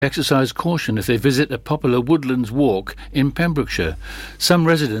exercise caution if they visit a popular woodlands walk in Pembrokeshire. Some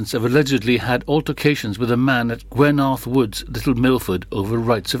residents have allegedly had altercations with a man at Gwenarth Woods, Little Milford, over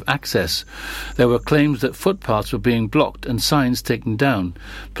rights of access. There were claims that footpaths were being blocked and signs taken down.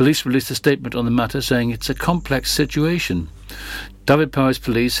 Police released a statement on the matter saying it's a complex situation. Dyfed-Powys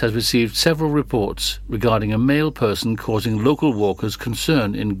Police has received several reports regarding a male person causing local walkers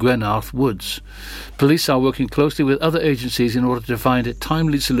concern in Gwenarth Woods. Police are working closely with other agencies in order to find a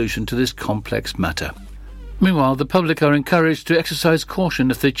timely solution to this complex matter. Meanwhile, the public are encouraged to exercise caution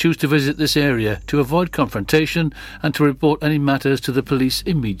if they choose to visit this area, to avoid confrontation and to report any matters to the police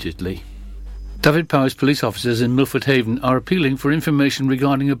immediately. Dyfed-Powys police officers in Milford Haven are appealing for information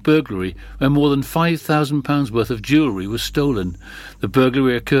regarding a burglary where more than £5,000 worth of jewellery was stolen. The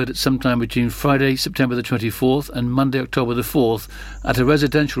burglary occurred at some time between Friday, September the 24th and Monday, October the 4th at a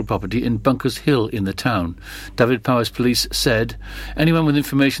residential property in Bunkers Hill in the town. Dyfed-Powys police said anyone with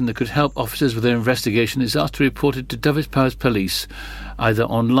information that could help officers with their investigation is asked to report it to Dyfed-Powys Police, either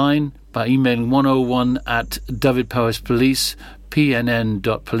online by emailing 101 at Dyfed-Powys Police,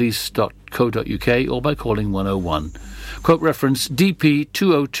 pnn.police.co.uk, or by calling 101. Quote reference DP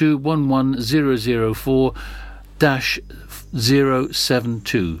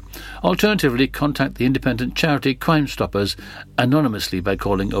 202-11004-072. Alternatively, contact the independent charity Crime Stoppers anonymously by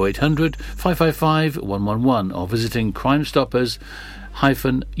calling 0800 555 111 or visiting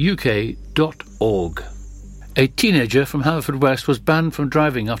crimestoppers-uk.org. A teenager from Haverfordwest was banned from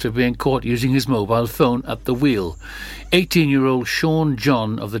driving after being caught using his mobile phone at the wheel. 18-year-old Sean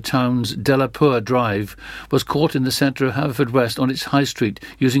John of the town's Delapour Drive was caught in the centre of Haverfordwest on its high street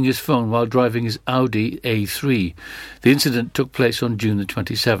using his phone while driving his Audi A3. The incident took place on June the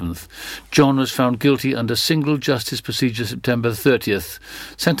 27th. John was found guilty under single justice procedure September 30th.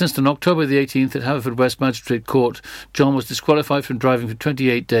 Sentenced on October the 18th at Haverfordwest Magistrate Court, John was disqualified from driving for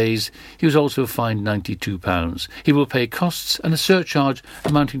 28 days. He was also fined £92. He will pay costs and a surcharge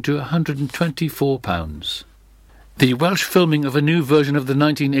amounting to £124. The Welsh filming of a new version of the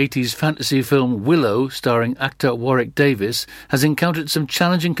 1980s fantasy film Willow, starring actor Warwick Davis, has encountered some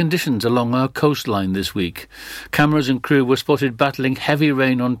challenging conditions along our coastline this week. Cameras and crew were spotted battling heavy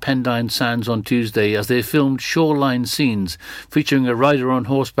rain on Pendine Sands on Tuesday as they filmed shoreline scenes featuring a rider on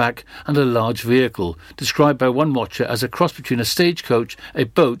horseback and a large vehicle, described by one watcher as a cross between a stagecoach, a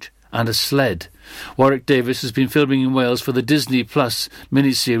boat and a sled. Warwick Davis has been filming in Wales for the Disney Plus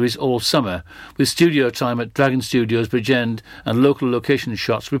miniseries all summer, with studio time at Dragon Studios Bridgend and local location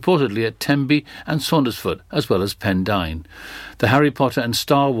shots reportedly at Tenby and Saundersfoot, as well as Pendine. The Harry Potter and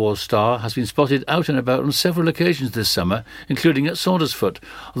Star Wars star has been spotted out and about on several occasions this summer, including at Saundersfoot,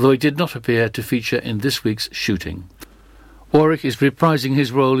 although he did not appear to feature in this week's shooting. Warwick is reprising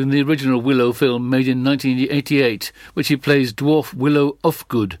his role in the original Willow film made in 1988, which he plays dwarf Willow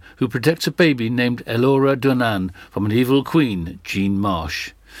Ufgood, who protects a baby named Elora Dunan from an evil queen, Jean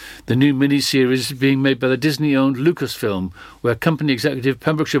Marsh. The new mini-series is being made by the Disney-owned Lucasfilm, where company executive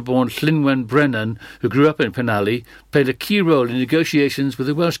Pembrokeshire-born Llynwen Brennan, who grew up in Penally, played a key role in negotiations with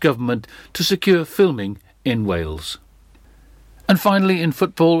the Welsh Government to secure filming in Wales. And finally, in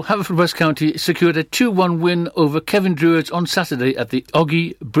football, Haverfordwest County secured a 2-1 win over Kevin Druids on Saturday at the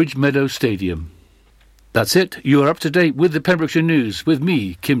Oggy Bridgemeadow Stadium. That's it. You are up to date with the Pembrokeshire News with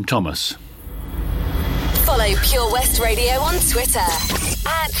me, Kim Thomas. Follow Pure West Radio on Twitter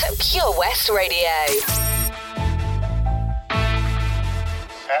at Pure West Radio.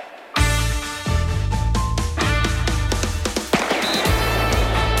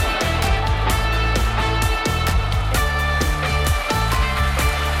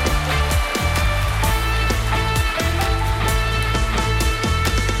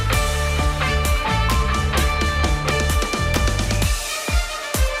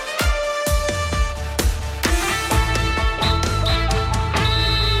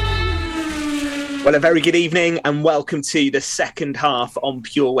 Well, a very good evening and welcome to the second half on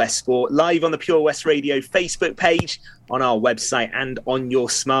Pure West Sport, live on the Pure West Radio Facebook page, on our website and on your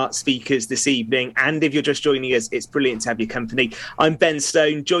smart speakers this evening. And if you're just joining us, it's brilliant to have your company. I'm Ben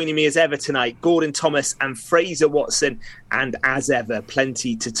Stone. Joining me as ever tonight, Gordon Thomas and Fraser Watson. And as ever,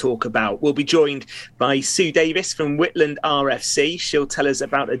 plenty to talk about. We'll be joined by Sue Davis from Whitland RFC. She'll tell us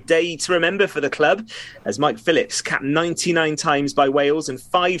about a day to remember for the club, as Mike Phillips, capped 99 times by Wales and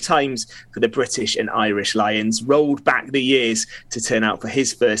 5 times for the British and Irish Lions, rolled back the years to turn out for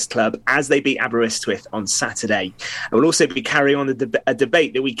his first club as they beat Aberystwyth on Saturday. We'll we'll also be carrying on a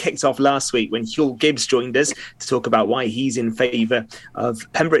debate that we kicked off last week when Huw Gibbs joined us to talk about why he's in favour of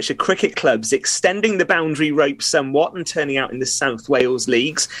Pembrokeshire cricket clubs extending the boundary rope somewhat and turning out in the South Wales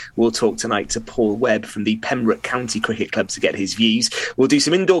leagues. We'll talk tonight to Paul Webb from the Pembroke County Cricket Club to get his views. We'll do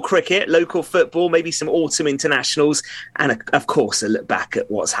some indoor cricket, local football, maybe some autumn internationals, and of course a look back at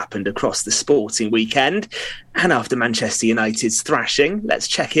what's happened across the sporting weekend. And after Manchester United's thrashing, let's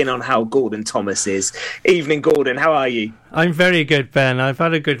check in on how Gordon Thomas is. Evening, Gordon. How are you? I'm very good, Ben. I've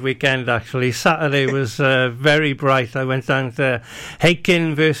had a good weekend, actually. Saturday was very bright. I went down to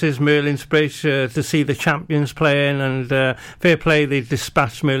Hakin versus Merlinsbridge to see the champions playing, and fair play, they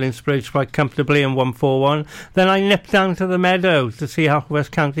dispatched Merlinsbridge quite comfortably and won 4-1. Then I nipped down to the Meadow to see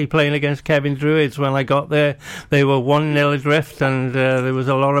Haverford County playing against Kevin Druids. When I got there, they were 1-0 adrift, and there was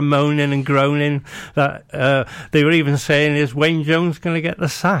a lot of moaning and groaning that they were even saying, is Wayne Jones going to get the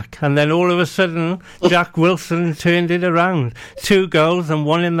sack? And then all of a sudden, Jack Wilson turned it around. 2 goals and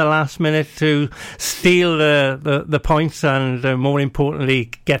 1 in the last minute to steal the points and, more importantly,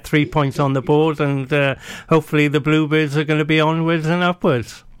 get 3 points on the board. And hopefully the Bluebirds are going to be onwards and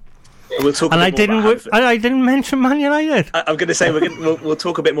upwards. We'll talk. And I didn't mention Man United. I'm going to say we'll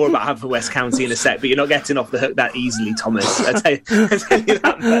talk a bit more about Haverford County in a sec, but you're not getting off the hook that easily, Thomas. I tell you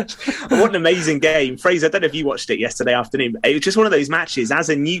that much. What an amazing game, Fraser. I don't know if you watched it yesterday afternoon. It was just one of those matches. As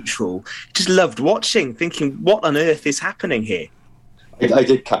a neutral, just loved watching, thinking, what on earth is happening here? I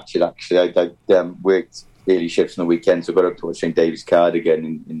did catch it actually. I worked early shifts on the weekend, so I got up to watch St David's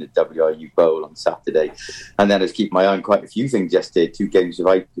Cardigan in the WRU Bowl on Saturday, and then I was keeping my eye on quite a few things yesterday. 2 games of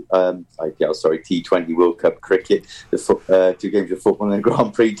T20 World Cup cricket, 2 games of football and a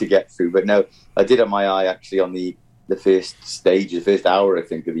Grand Prix to get through. But no, I did have my eye actually on the first stage, the first hour, I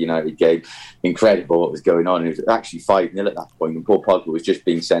think, of the United game. Incredible what was going on. It was actually 5-0 at that point, and Paul Pogba was just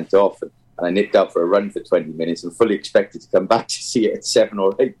being sent off. And I nipped out for a run for 20 minutes and fully expected to come back to see it at 7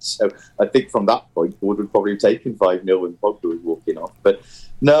 or 8. So I think from that point, Ford would probably have taken 5-0 when Pogba was walking off. But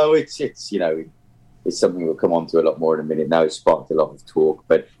no, it's something we'll come on to a lot more in a minute now. It's sparked a lot of talk,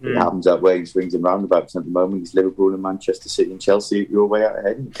 but it happens that way in swings and roundabouts at the moment. It's Liverpool and Manchester City and Chelsea your way out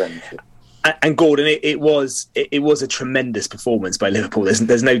ahead in the Premiership. And Gordon, it was a tremendous performance by Liverpool.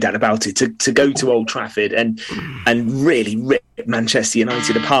 There's no doubt about it. To go to Old Trafford and really rip Manchester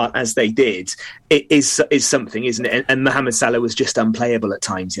United apart as they did, it is something, isn't it? And Mohamed Salah was just unplayable at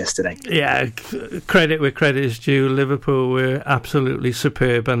times yesterday. Yeah, credit where credit is due. Liverpool were absolutely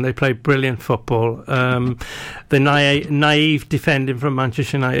superb and they played brilliant football. The naive defending from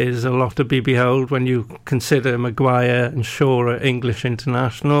Manchester United is a lot to be behold when you consider Maguire and Shaw are English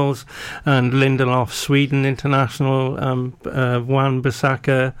internationals, and Lindelof, Sweden international.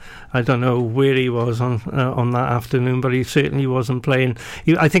 Wan-Bissaka, I don't know where he was on that afternoon, but he certainly wasn't playing.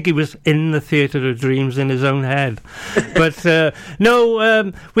 I think he was in the theatre of dreams in his own head. But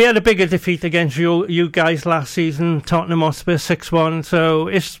we had a bigger defeat against you guys last season, Tottenham Hotspur 6-1. So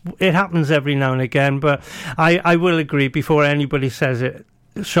it happens every now and again. But I will agree, before anybody says it,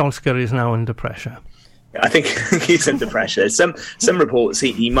 Solskjaer is now under pressure. I think he's under pressure. Some reports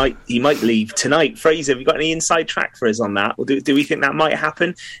he might leave tonight. Fraser, have you got any inside track for us on that? Or do we think that might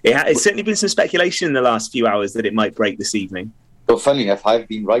happen? It's certainly been some speculation in the last few hours that it might break this evening. Well, funnily enough, I've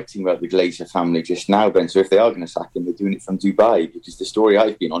been writing about the Glazer family just now, Ben, so if they are going to sack him, they're doing it from Dubai, because the story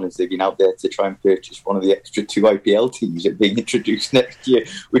I've been on is they've been out there to try and purchase one of the extra 2 IPL teams that are being introduced next year,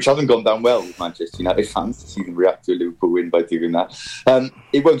 which hasn't gone down well with Manchester United fans to see them react to a Liverpool win by doing that.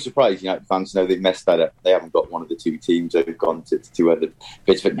 It won't surprise United fans to know they've messed that up. They haven't got one of the 2 teams. They've gone to 2 other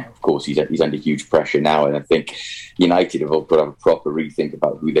bits, but now, of course, he's under huge pressure now, and I think United have got to have a proper rethink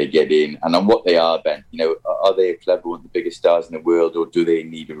about who they get in and on what they are, Ben. Are they a club who are one of the biggest stars in the world, or do they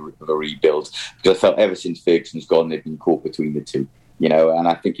need a rebuild? Because I felt ever since Ferguson's gone, they've been caught between the 2. And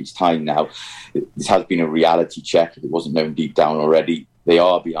I think it's time now. This has been a reality check, if it wasn't known deep down already. They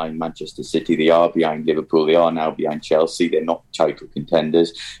are behind Manchester City, they are behind Liverpool, they are now behind Chelsea. They're not title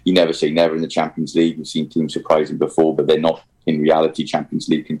contenders. You never say never in the Champions League. We've seen teams surprising before, but they're not in reality Champions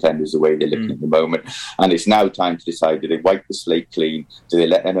League contenders the way they're looking at the moment. And it's now time to decide, do they wipe the slate clean? Do they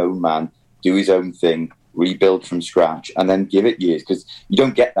let an own man do his own thing, rebuild from scratch, and then give it years? Because you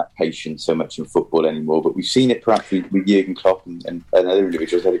don't get that patience so much in football anymore, but we've seen it perhaps with Jurgen Klopp and other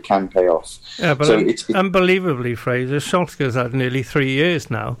individuals that it can pay off. Yeah, but so unbelievably, Fraser, Solskjaer's had nearly 3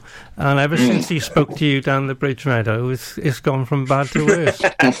 years now, and ever since he spoke to you down the Bridge Meadow, it's gone from bad to worse.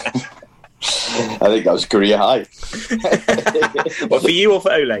 I think that was career high. Well, for you or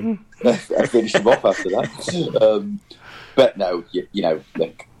for Ole? I finished him off after that. But no,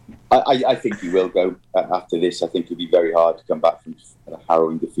 look, I think he will go after this. I think it'd be very hard to come back from a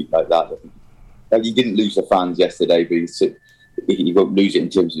harrowing defeat like that. I think he didn't lose the fans yesterday, but he won't lose it in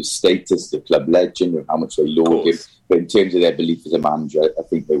terms of status, the club legend, and how much they laud him. But in terms of their belief as a manager, I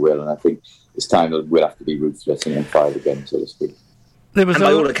think they will, and I think this time we'll have to be ruthless and then fight again, so to speak. There was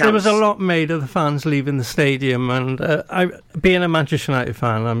a lot made of the fans leaving the stadium, and being a Manchester United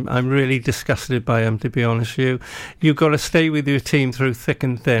fan, I'm really disgusted by them, to be honest with you. You've got to stay with your team through thick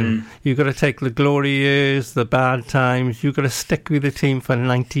and thin. You've got to take the glory years, the bad times. You've got to stick with the team for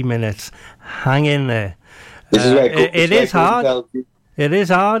 90 minutes. Hang in there. It is hard. It is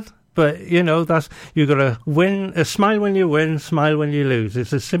hard. But, you know, you've got to win, smile when you win, smile when you lose.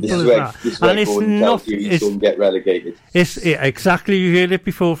 It's as simple as that. And it's not... You get relegated. Exactly, you heard it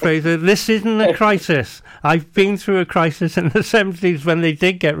before, Fraser. This isn't a crisis. I've been through a crisis in the 70s when they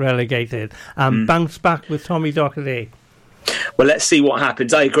did get relegated and bounced back with Tommy Doherty. Well, let's see what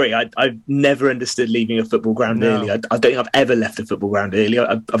happens. I agree. I've never understood leaving a football ground early. I don't think I've ever left a football ground early.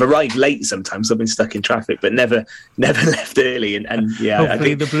 I've arrived late sometimes. I've been stuck in traffic, but never left early. And yeah, hopefully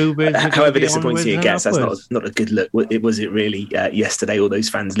I think the Bluebirds, however disappointing it gets, that's not a good look. Was it really yesterday? All those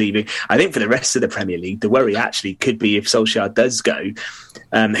fans leaving. I think for the rest of the Premier League, the worry actually could be if Solskjaer does go,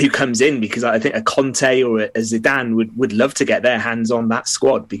 who comes in, because I think a Conte or a Zidane would love to get their hands on that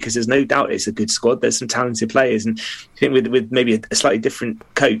squad, because there's no doubt it's a good squad. There's some talented players, and I think with maybe a slightly different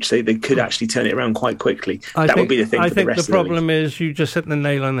coach, they could actually turn it around quite quickly. That would be the thing. I think the problem is you just hit the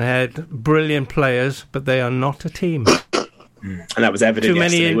nail on the head. Brilliant players, but they are not a team. And that was evident. Too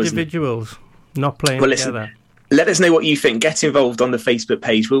many individuals not playing together. Let us know what you think. Get involved on the Facebook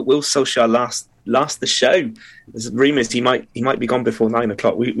page. Will Solskjaer last the show? There's rumours he might be gone before 9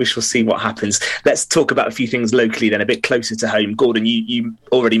 o'clock. We shall see what happens. Let's talk about a few things locally then, a bit closer to home. Gordon, you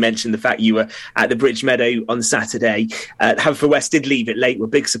already mentioned the fact you were at the Bridge Meadow on Saturday. Haverfordwest did leave it late. We're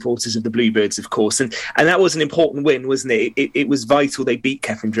big supporters of the Bluebirds, of course, and that was an important win, wasn't it? It was vital. They beat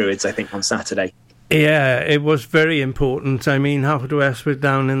Kefren Druids, I think, on Saturday. Yeah, it was very important. I mean, Haverfordwest were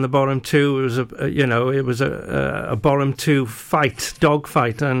down in the bottom two. It was a bottom two dog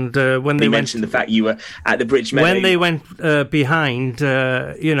fight. And when they mentioned the fact you were at the Bridge Meadow, when they went behind,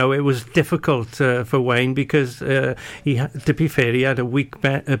 it was difficult for Wayne, because to be fair, he had a weak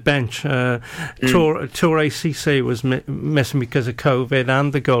bench. Toure Cisse was missing because of COVID,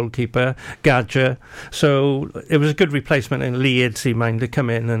 and the goalkeeper Gadja. So it was a good replacement in Lee Idsey to come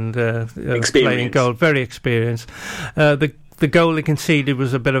in and play in goal. Very experienced. The goal they conceded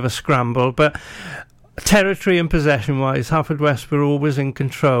was a bit of a scramble, but territory and possession-wise, Haverfordwest were always in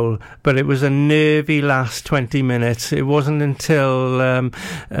control, but it was a nervy last 20 minutes. It wasn't until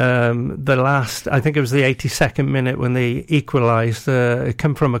the last, I think it was the 82nd minute, when they equalised. It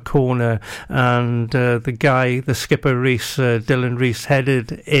came from a corner, and the skipper Rees, Dylan Rees,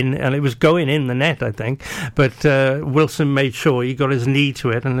 headed in, and it was going in the net, I think, but Wilson made sure he got his knee to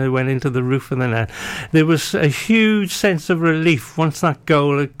it, and it went into the roof of the net. There was a huge sense of relief once that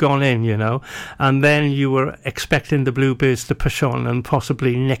goal had gone in, and then you were expecting the Bluebirds to push on and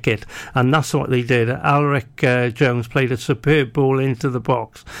possibly nick it, and that's what they did. Alric Jones played a superb ball into the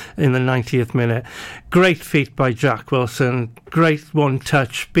box in the 90th minute. Great feat by Jack Wilson, great one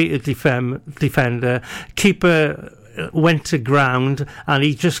touch, beat a defender, keeper went to ground, and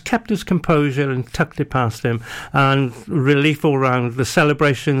he just kept his composure and tucked it past him, and relief all round. The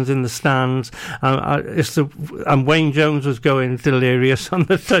celebrations in the stands, and Wayne Jones was going delirious on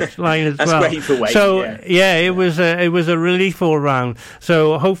the touchline as well. That's great for Wayne. So it was a relief all round.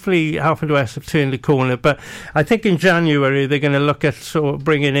 So hopefully Haverfordwest have turned the corner, but I think in January they're going to look at sort of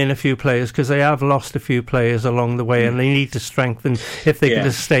bringing in a few players, because they have lost a few players along the way, and they need to strengthen if they're going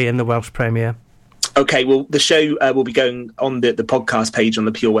to stay in the Welsh Premier. Okay, well, the show will be going on the podcast page on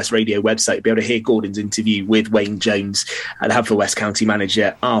the Pure West Radio website. You'll be able to hear Gordon's interview with Wayne Jones, the Haverfordwest County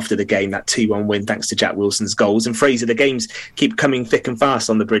manager, after the game, that 2-1 win thanks to Jack Wilson's goals. And Fraser, the games keep coming thick and fast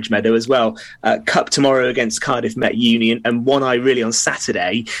on the Bridge Meadow as well. Cup tomorrow against Cardiff Met Union, and One Eye really on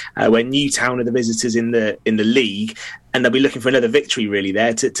Saturday, where Newtown are the visitors in the league, and they'll be looking for another victory really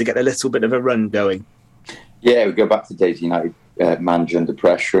there to get a little bit of a run going. Yeah, we go back to days United manager under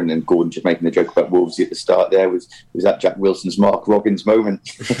pressure, and then Gordon just making the joke about Wolvesy at the start there was that Jack Wilson's Mark Robbins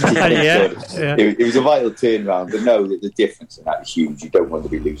moment. It was a vital turnaround, but no, the difference in that is huge. You don't want to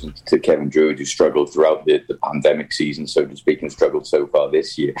be losing to Kevin Druid, who struggled throughout the pandemic season, so to speak, and struggled so far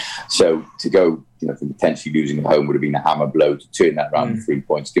this year. So to go, from potentially losing at home would have been a hammer blow. To turn that round in 3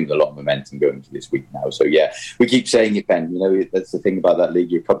 points, gives a lot of momentum going into this week now. So yeah, we keep saying it, Ben. That's the thing about that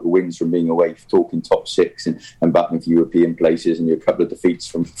league. You're a couple of wins from being away, talking top six and battling for European places, and you're a couple of defeats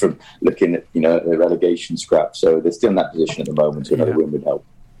from looking at the relegation scrap. So they're still in that position at the moment, so another win would help.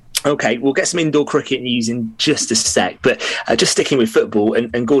 Okay, we'll get some indoor cricket news in just a sec, but just sticking with football,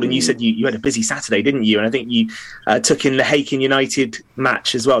 and Gordon, you said you had a busy Saturday, didn't you? And I think you took in the Hakin United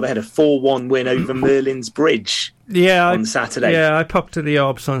match as well. They had a 4-1 win over Merlin's Bridge. On Saturday. Yeah, I popped to the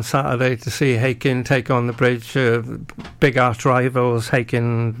Orbs on Saturday to see Hakin take on the Bridge. Big arch rivals,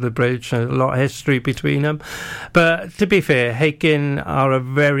 Hakin, the Bridge, a lot of history between them. But to be fair, Hakin are a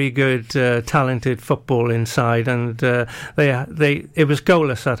very good, talented football inside, and it was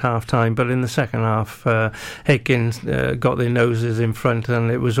goalless at half time, but in the second half, Hakin got their noses in front,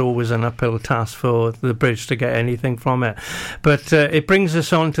 and it was always an uphill task for the Bridge to get anything from it. But it brings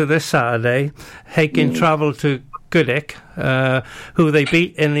us on to this Saturday. Hakin travelled to Goodwick, who they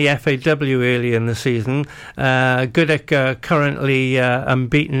beat in the FAW early in the season. Goodwick currently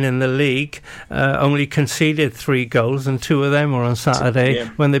unbeaten in the league, only conceded 3 goals, and 2 of them were on Saturday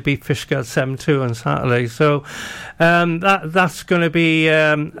when they beat Fishguard 7-2 on Saturday. So that's going to be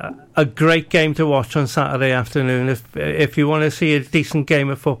a great game to watch on Saturday afternoon. If you want to see a decent game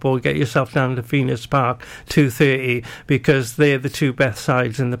of football, get yourself down to Phoenix Park 2:30, because they're the 2 best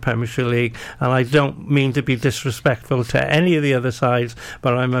sides in the Premiership League. And I don't mean to be disrespectful to any of the other sides,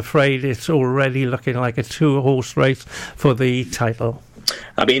 but I'm afraid it's already looking like a 2-horse race for the title.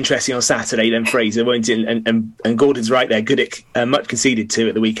 That'll be interesting on Saturday then, Fraser, won't it? And Gordon's right there. Goodwick much conceded 2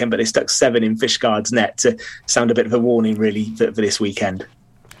 at the weekend, but they stuck 7 in Fishguard's net to sound a bit of a warning, really, for this weekend.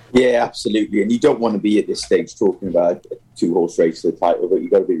 Yeah, absolutely. And you don't want to be at this stage talking about a 2-horse race for the title, but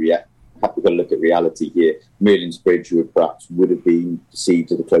you've got to look at reality here. Merlin's Bridge, who perhaps would have been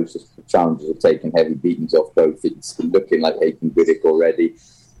perceived as the closest challengers, have taken heavy beatings off both. It's looking like Hakin Goodwick already.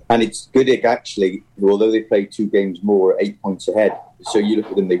 And it's Goodwick, actually, who, although they played 2 games more, are 8 points ahead. So you look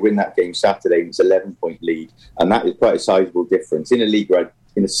at them, they win that game Saturday, and it's an 11-point lead. And that is quite a sizable difference in a league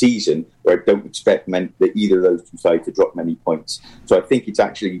in a season where I don't expect that either of those 2 sides to drop many points. So I think it's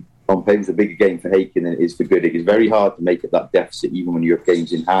actually, on paper, a bigger game for Hakin than it is for Goodwick. It's very hard to make up that deficit even when you have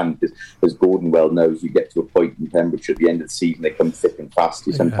games in hand, because, as Gordon well knows, you get to a point in Pembrokeshire at the end of the season, they come thick and fast.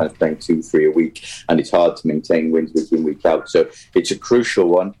 You're sometimes playing 2-3 a week, and it's hard to maintain wins week in, week out. So it's a crucial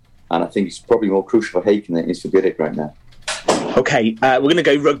one, and I think it's probably more crucial for Hakin than it is for Goodwick right now. Okay, we're going to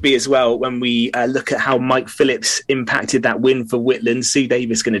go rugby as well when we look at how Mike Phillips impacted that win for Whitland. Sue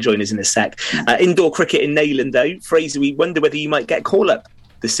Davis is going to join us in a sec. Indoor cricket in Neyland, though. Fraser, we wonder whether you might get a call-up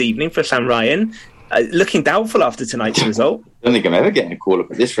this evening for Llanrhian. Looking doubtful after tonight's result. I don't think I'm ever getting a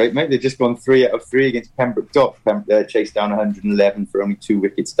call-up at this rate, mate. They've just gone 3 out of 3 against Pembroke Dock. Chased down 111 for only 2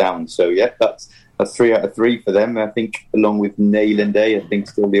 wickets down. So, yeah, that's 3 out of 3 for them. I think, along with Neyland Day, I think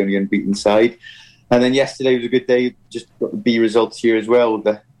still the only unbeaten side. And then yesterday was a good day. Just got the B results here as well.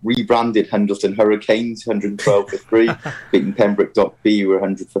 The rebranded Hundleston Hurricanes, 112 for 3. Beaten Pembroke Dock B, were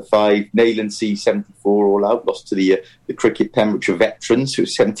 100 for 5. Neyland C, 74 all out. Lost to the cricket Pembrokeshire Veterans, who were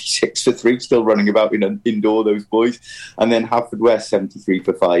 76 for 3. Still running about indoor, those boys. And then Haverfordwest, 73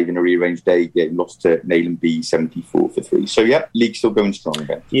 for 5 in a rearranged day game. Lost to Neyland B, 74 for 3. So, yeah, league still going strong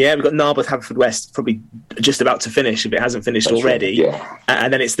again. Yeah, we've got Narberth Haverfordwest probably just about to finish, if it hasn't finished already. Right, yeah.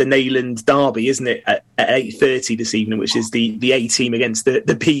 And then it's the Neyland Derby, isn't it, at 8:30 this evening, which is the A team against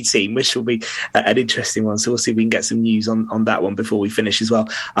the B team, which will be an interesting one. So we'll see if we can get some news on that one before we finish as well.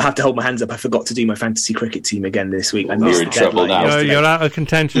 I have to hold my hands up. I forgot to do my fantasy cricket team again this week. You're in trouble now. You're out of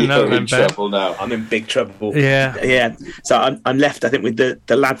contention now. You're in trouble now. I'm in big trouble. Yeah. So I'm left, I think, with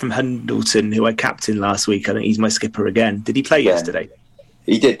the lad from Hundleton who I captained last week. I think he's my skipper again. Did he play yesterday?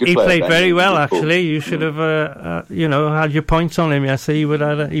 He did. He played very well, actually. You should have, had your points on him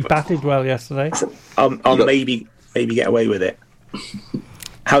yesterday. He batted well yesterday. So I'll maybe get away with it.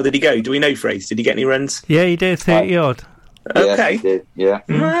 How did he go? Do we know, Fraser? Did he get any runs? Yeah, he did, 30 odd. Okay. Yeah, he did. Yeah.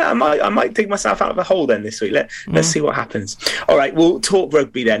 I might dig myself out of a hole then this week. Let's see what happens. All right, we'll talk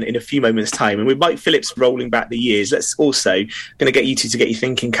rugby then in a few moments' time. And with Mike Phillips rolling back the years, let's also going to get you two to get your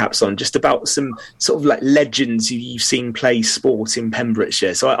thinking caps on just about some sort of like legends who you've seen play sport in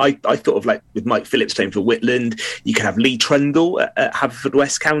Pembrokeshire. So I thought of, like, with Mike Phillips playing for Whitland, you could have Lee Trundle at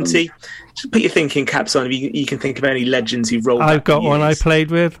Haverfordwest County. Just put your thinking caps on if you can think of any legends who've rolled back. I've got one I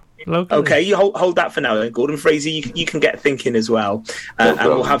played with. Locally. Okay, you hold that for now then, Gordon. Fraser, you can get thinking as well, and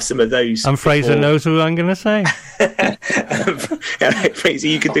we'll have some of those. And Fraser knows who I'm going to say. Fraser,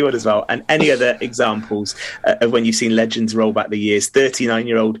 you can do it as well. And any other examples of when you've seen legends roll back the years?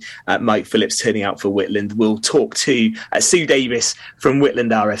 39-year-old Mike Phillips turning out for Whitland. We'll talk to Sue Davis from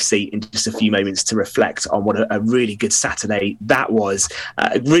Whitland RFC in just a few moments to reflect on what a really good Saturday that was.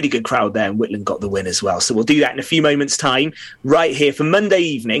 A really good crowd there, and Whitland got the win as well. So we'll do that in a few moments' time, right here for Monday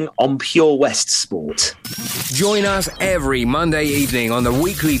evening on Pure West Sport. Join us every Monday evening on the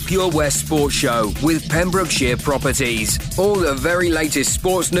weekly Pure West Sports Show with Pembrokeshire Properties. All the very latest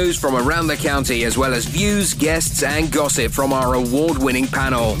sports news from around the county, as well as views, guests and gossip from our award-winning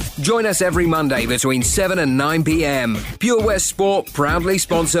panel. Join us every Monday between 7 and 9 p.m. Pure West Sport, proudly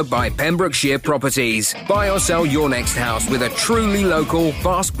sponsored by Pembrokeshire Properties. Buy or sell your next house with a truly local,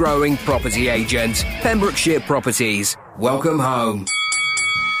 fast-growing property agent. Pembrokeshire Properties. Welcome home.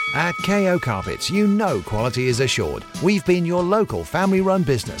 At KO Carpets, you know quality is assured. We've been your local family-run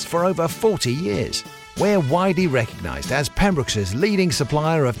business for over 40 years. We're widely recognised as Pembroke's leading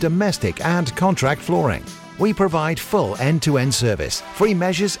supplier of domestic and contract flooring. We provide full end-to-end service, free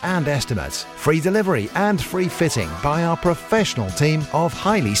measures and estimates, free delivery and free fitting by our professional team of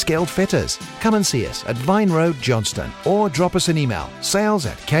highly skilled fitters. Come and see us at Vine Road, Johnston, or drop us an email,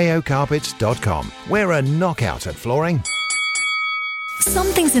 sales@kocarpets.com. We're a knockout at flooring. Some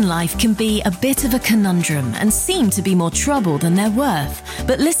things in life can be a bit of a conundrum and seem to be more trouble than they're worth.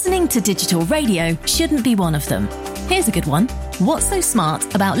 But listening to digital radio shouldn't be one of them. Here's a good one. What's so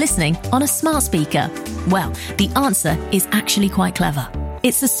smart about listening on a smart speaker? Well, the answer is actually quite clever.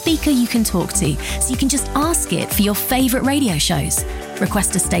 It's a speaker you can talk to, so you can just ask it for your favourite radio shows.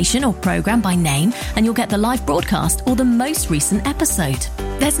 Request a station or programme by name and you'll get the live broadcast or the most recent episode.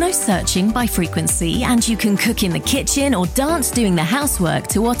 There's no searching by frequency, and you can cook in the kitchen or dance doing the housework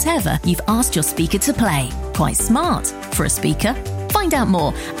to whatever you've asked your speaker to play. Quite smart for a speaker. Find out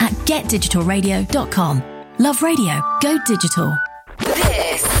more at getdigitalradio.com. Love radio. Go digital.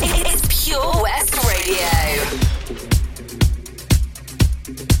 This is Pure West Radio.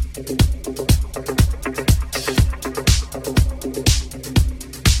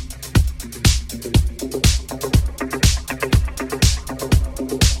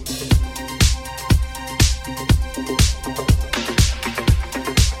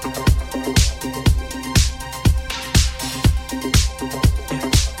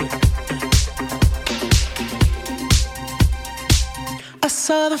 I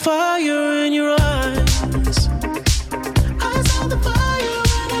saw the fire in your eyes. I saw the fire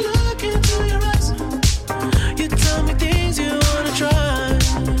when I look into your eyes. You tell me things you wanna try.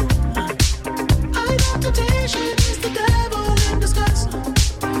 I know temptation is the devil in disguise.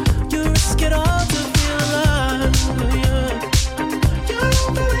 You risk it all to feel alive. Yeah. You're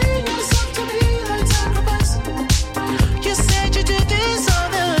offering yourself to me like sacrifice. You said you do this all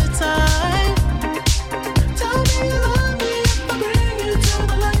the time. Tell me you love me if I bring you to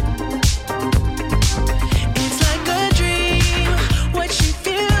the light. It's like a dream, what she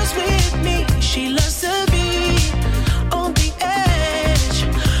feels with me. She loves to be on the edge.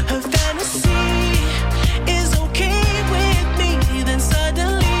 Her fantasy is okay with me. Then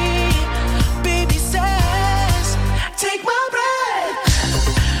suddenly, baby says, take my breath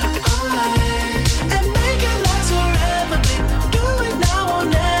away and make it last forever, babe. Do it now or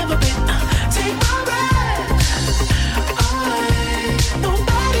never, babe. Take my breath away.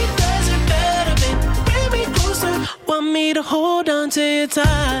 Nobody does it better, babe. Bring me closer. Want me to hold on to you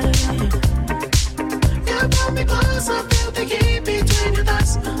tight. You brought me closer, feel the heat between your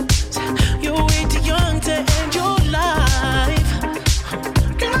thighs. You're way too young to end your life.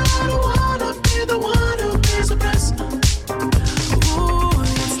 Girl, I don't wanna be the one who pays the price. Ooh,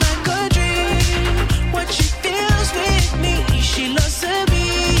 it's like a dream, what she feels with me. She loves to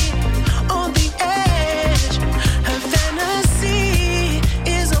be on the edge. Her fantasy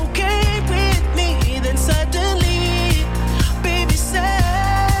is okay with me. Then suddenly, baby says,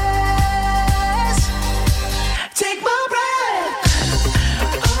 take my breath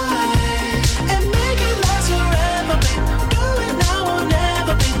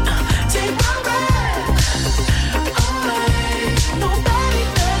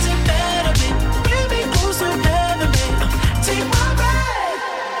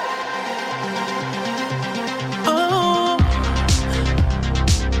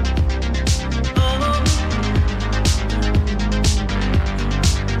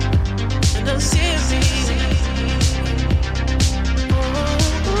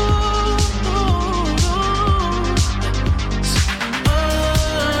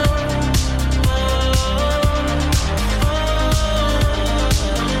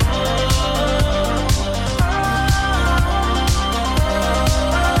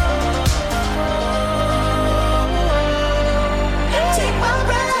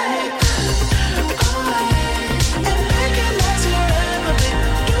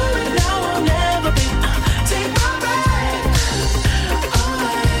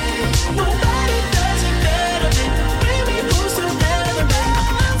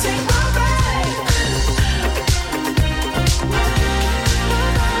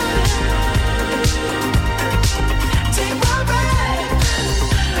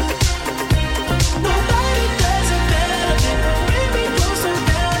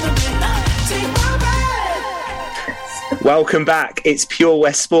Welcome back. It's Pure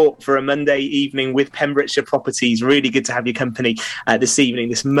West Sport for a Monday evening with Pembrokeshire Properties. Really good to have your company this evening,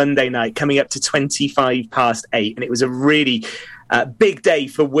 this Monday night, coming up to 8:25. And it was a really big day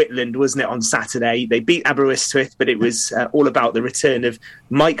for Whitland, wasn't it, on Saturday? They beat Aberystwyth, but it was all about the return of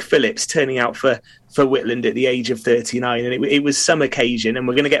Mike Phillips turning out for Whitland at the age of 39. And it was some occasion. And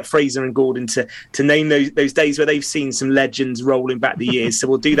we're going to get Fraser and Gordon to name those days where they've seen some legends rolling back the years. So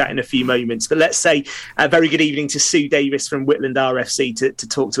we'll do that in a few moments. But let's say a very good evening to Sue Davis from Whitland RFC to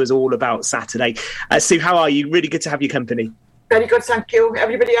talk to us all about Saturday. Sue, how are you? Really good to have your company. Very good, thank you.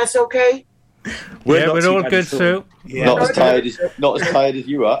 Everybody else okay? We're all good, Sue. Yeah. Not as tired as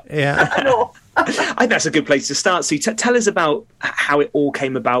you are. Yeah. I know. I think that's a good place to start. So tell us about how it all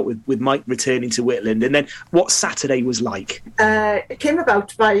came about with Mike returning to Whitland, and then what Saturday was like. It came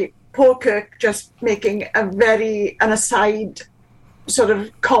about by Paul Kirk just making an aside sort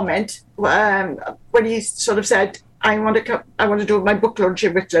of comment when he sort of said, I want to do my book launch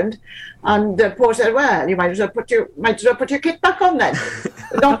in Whitland, and Paul said, "Well, you might as well put your kit back on then."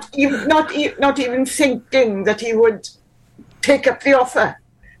 not even thinking that he would take up the offer,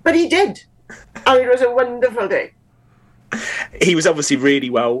 but he did, and it was a wonderful day. He was obviously really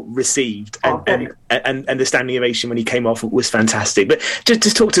well received, and the standing ovation when he came off was fantastic. But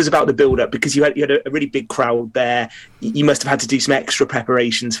just talk to us about the build-up, because you had a really big crowd there. You must have had to do some extra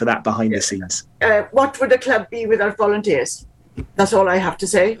preparations for that behind the scenes. What would a club be without volunteers? That's all I have to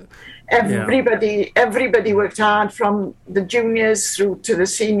say. Everybody worked hard, from the juniors through to the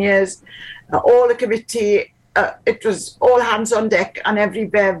seniors, all the committee. It was all hands on deck, and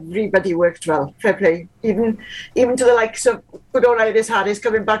everybody worked well. Fair play. Even to the likes of good old Iris Harris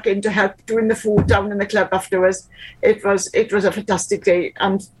coming back in to help doing the food down in the club afterwards. It was a fantastic day,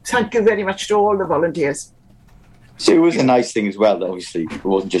 and thank you very much to all the volunteers. So it was a nice thing as well that obviously it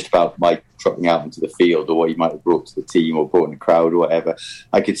wasn't just about Mike trotting out into the field or what he might have brought to the team or brought in the crowd or whatever.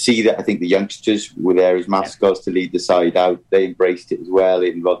 I could see that. I think the youngsters were there as mascots to lead the side out. They embraced it as well.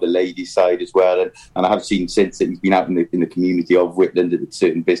 It involved the ladies' side as well. And I have seen since that he's been out in the community of Whitland at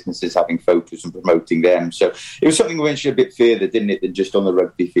certain businesses having photos and promoting them. So it was something that went a bit further, didn't it, than just on the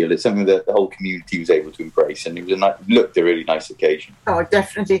rugby field. It's something that the whole community was able to embrace, and it looked a really nice occasion. Oh,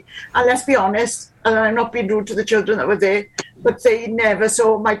 definitely. And let's be honest, and I'm not being rude to the children that were there, but they never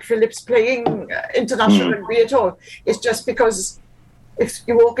saw Mike Phillips playing international rugby at all. It's just because if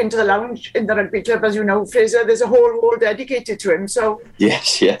you walk into the lounge in the rugby club, as you know, Fraser, there's a whole wall dedicated to him. So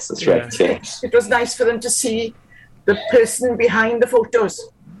yes, that's right. Yes. It was nice for them to see the person behind the photos.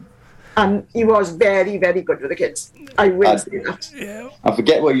 And he was very, very good with the kids. I will say that. Yeah. I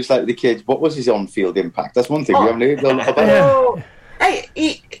forget what he was like with the kids. What was his on-field impact? That's one thing we haven't heard a lot about. Hey,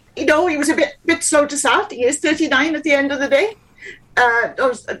 he was a bit slow to start. He is 39 at the end of the day.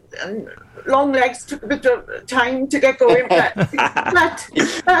 Those long legs took a bit of time to get going, but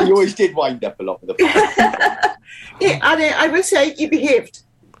he always did wind up a lot with the ball. And I will say he behaved.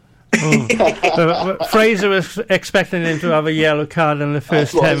 Fraser was expecting him to have a yellow card in the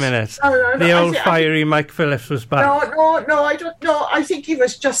first 10 minutes. The old fiery Mike Phillips was back. No, I don't know. I think he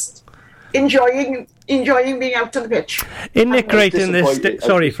was just enjoying being out on the pitch. Isn't it great in this?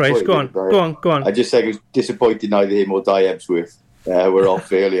 Sorry, Fraser, go on. I just said I was disappointed neither him or Di Ebsworth were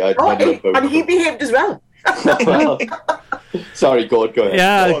off earlier. And he behaved as well. Sorry, go ahead.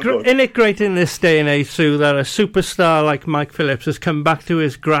 Yeah, isn't it great in this day and age, Sue, that a superstar like Mike Phillips has come back to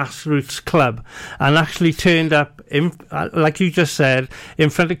his grassroots club and actually turned up, like you just said, in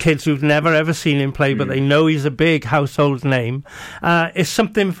front of kids who've never ever seen him play, but they know he's a big household name. It's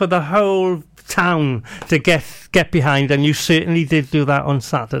something for the whole town to get behind, and you certainly did do that on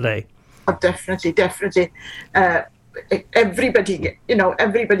Saturday. Oh, definitely.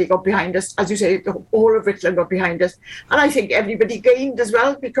 Everybody got behind us. As you say, the whole of Whitland got behind us. And I think everybody gained as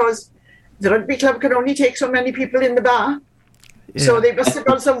well, because the rugby club can only take so many people in the bar. Yeah. So they must have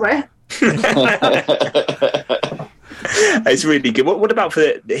gone somewhere. It's really good. What about for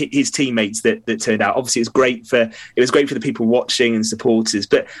his teammates that turned out? Obviously, it was great for the people watching and supporters.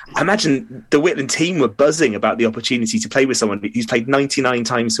 But I imagine the Whitland team were buzzing about the opportunity to play with someone who's played 99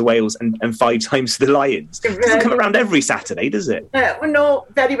 times for Wales and 5 times for the Lions. It doesn't come around every Saturday, does it? Well, no,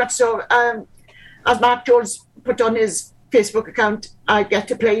 very much so. As Mark Jones put on his Facebook account, I get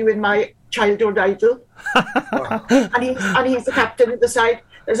to play with my childhood idol, and he's the captain of the side.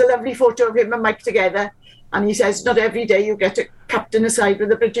 There's a lovely photo of him and Mike together. And he says, not every day you get to captain a side with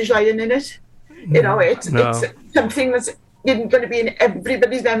a British Lion in it. It's something that's isn't going to be in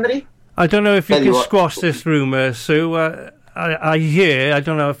everybody's memory. I don't know if you can squash this rumour, Sue. I hear, I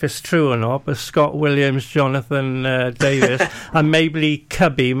don't know if it's true or not, but Scott Williams, Jonathan Davis, and maybe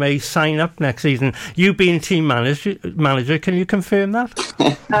Cubby may sign up next season. You being team manager, can you confirm that?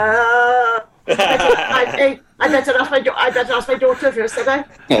 I better ask my daughter first, did I?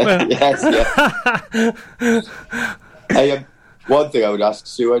 Yes. One thing I would ask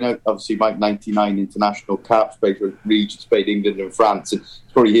Sue, I know obviously Mike 99 international caps, played for regions, played England and France, and he's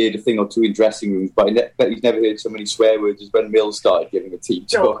probably heard a thing or two in dressing rooms, but I bet he's never heard so many swear words as when Mills started giving a team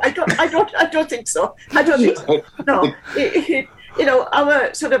talk. No, I don't think so. I don't think so. No,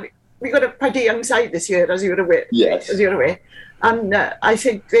 our sort of, we got a pretty young side this year, as you're aware. Yes. As you're aware. And I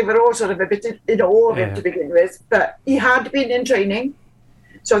think they were all sort of a bit in awe of him to begin with, but he had been in training,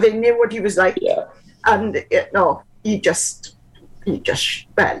 so they knew what he was like. Yeah. And he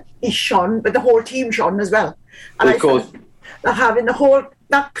shone, but the whole team shone as well. And of course, having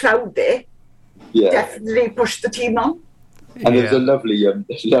that crowd there definitely pushed the team on. And there's a lovely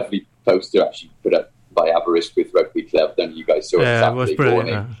poster actually put up by Aberystwyth Rugby Club. Then you guys saw it Saturday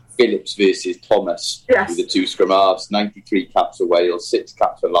morning. Phillips versus Thomas, with the two scrum halves, 93 caps for Wales, 6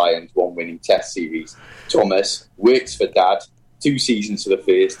 caps for Lions, 1 winning Test series. Thomas works for Dad. 2 seasons for the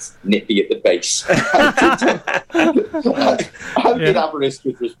first, nippy at the base. How did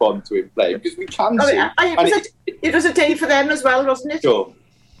Aberystwyth respond to him playing? Because we can see. It was a day for them as well, wasn't it? Sure.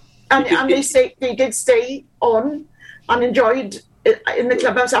 And they did stay on and enjoyed it in the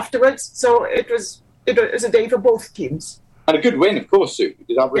clubhouse afterwards. So it was a day for both teams. And a good win, of course, Sue,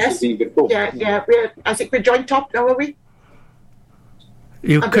 because Aberystwyth been a good ball. Yeah. I think we're joint top now, are we?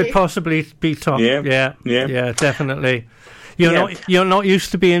 You could possibly be top. Yeah, definitely. You're not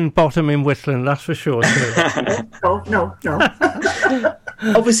used to being bottom in Whitland, that's for sure. No.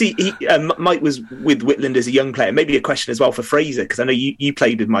 Obviously, Mike was with Whitland as a young player. Maybe a question as well for Fraser, because I know you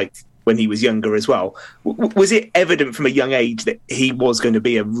played with Mike when he was younger as well. Was it evident from a young age that he was going to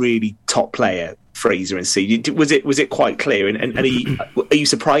be a really top player, Fraser and C? Was it quite clear? And are you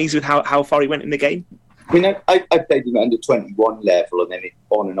surprised with how far he went in the game? I mean, I played him at under 21 level, and then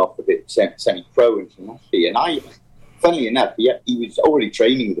on and off a bit semi-pro internationally. And funnily enough, he was already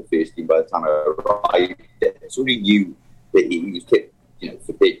training with the first team by the time I arrived. So he knew that he was tipped,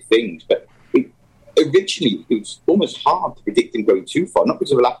 for big things. But originally, it was almost hard to predict him going too far, not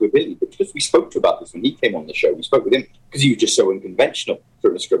because of a lack of ability, but because we spoke about this when he came on the show. We spoke with him because he was just so unconventional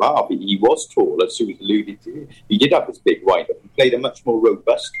for a scrum half. He was tall, as Sue was alluded to. He did have this big wind-up. He played a much more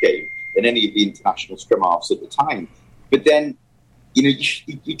robust game than any of the international scrum halves at the time. But then, you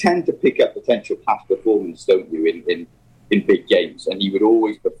tend to pick up potential past performance, don't you, in big games? And he would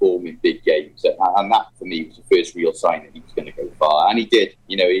always perform in big games. And that, for me, was the first real sign that he was going to go far. And he did.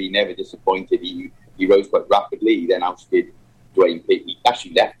 He never disappointed. He rose quite rapidly. He then ousted Dwayne Peel. He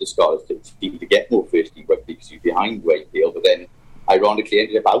actually left the Scottish team to get more first-team rugby because he was behind Dwayne Peel. But then, ironically,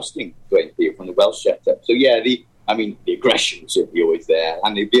 ended up ousting Dwayne Peel from the Welsh setup. So, the aggression was certainly always there.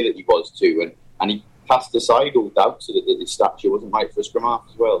 And the ability was too. And he cast aside all doubts that his stature wasn't right for a scrum half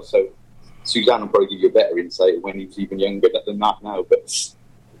as well. So Suzanne will probably give you a better insight when he was even younger than that now. But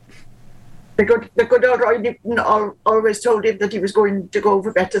the good old Roy Newton always told him that he was going to go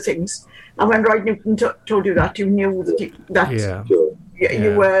for better things. And when Roy Newton told you that, you knew that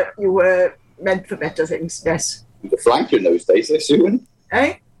you were meant for better things. Yes. He was a flanker in those days, Susan.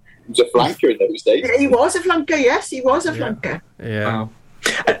 Eh? He was a flanker in those days. He was a flanker. Yes, he was a flanker. Yeah. Wow.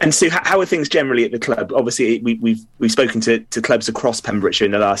 And so, how are things generally at the club? Obviously, we've spoken to clubs across Pembrokeshire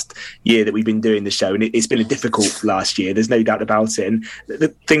in the last year that we've been doing the show, and it's been a difficult last year. There's no doubt about it. And the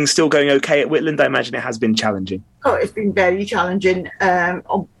things still going okay at Whitland. I imagine it has been challenging. Oh, it's been very challenging,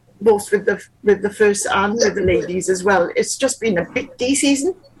 both with the first and with the ladies as well. It's just been a big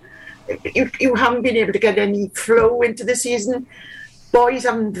season. You haven't been able to get any flow into the season. Boys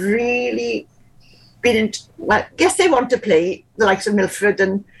haven't really been yes, they want to play the likes of Milford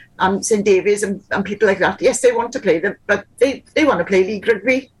and St Davies and people like that. Yes, they want to play them, but they want to play league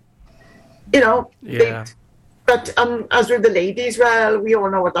rugby. But as with the ladies, well, we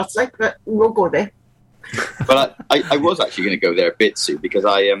all know what that's like, but we won't go there. Well, I was actually going to go there a bit, Sue, because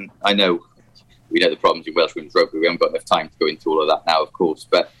I know we know the problems in Welsh women's rugby. We haven't got enough time to go into all of that now, of course,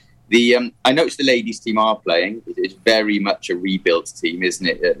 but I noticed the ladies' team are playing. It's very much a rebuild team, isn't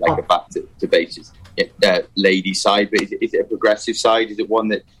it? A back to bases. Ladies' side, but is it a progressive side? Is it one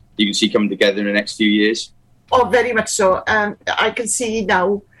that you can see coming together in the next few years? Oh, very much so. I can see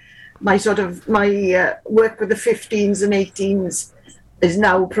now my work with the 15s and 18s is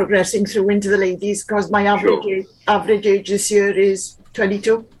now progressing through into the ladies because my average age this year is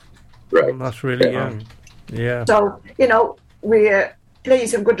 22. Right, that's really young. Yeah. So we're playing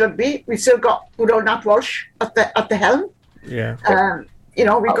some good rugby. We've still got good old Nat Walsh at the helm. Yeah. You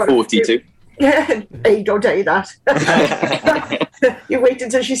know, we've got 42. Yeah, hey, don't tell you that. You wait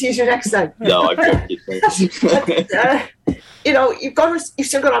until she sees you next time. No, I'm joking. You know, you've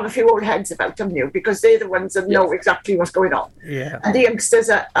still got to have a few old heads about them, you, because they're the ones that know exactly what's going on. Yeah. And the youngsters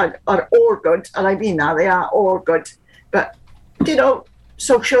are all good, and I mean that, they are all good. But, you know,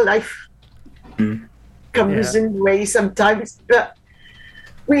 social life comes in ways sometimes. But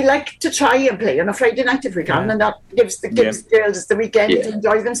we like to try and play on a Friday night if we can, and that gives the girls the weekend to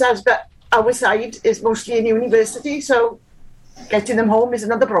enjoy themselves. But our side is mostly in university, so getting them home is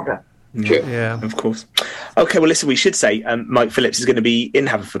another problem. Yeah, of course. Okay, well, listen, we should say Mike Phillips is going to be in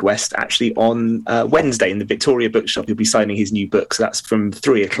Haverfordwest actually on Wednesday in the Victoria Bookshop. He'll be signing his new book, so that's from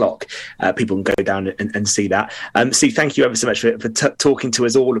 3:00. People can go down and see that. Steve, thank you ever so much for talking to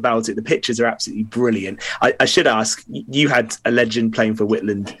us all about it. The pictures are absolutely brilliant. I should ask, you had a legend playing for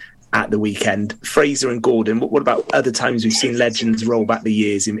Whitland at the weekend, Fraser and Gordon. What about other times we've seen legends roll back the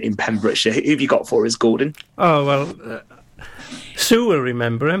years in Pembrokeshire? Who have you got for us, Gordon? Oh, well... Sue will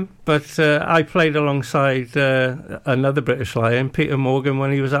remember him, but I played alongside another British Lion, Peter Morgan,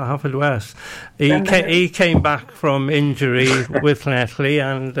 when he was at Haverfordwest. He came back from injury with Llanelli,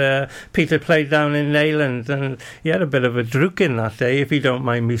 and Peter played down in Neyland, and he had a bit of a drook in that day, if you don't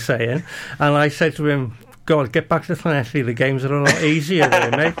mind me saying. And I said to him, God, get back to Llanelli, the games are a lot easier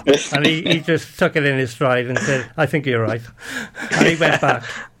there, mate. And he just took it in his stride and said, I think you're right. And he went back.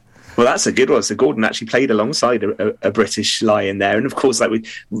 Well, that's a good one. So Gordon actually played alongside a British Lion there, and of course, like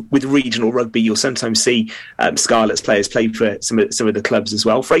with regional rugby, you'll sometimes see Scarlets players play for some of the clubs as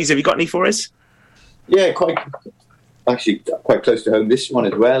well. Fraser, have you got any for us? Yeah, quite close to home. This one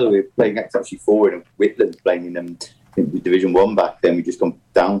as well. We're playing actually forward in Whitland, playing in Division 1 back then. We just come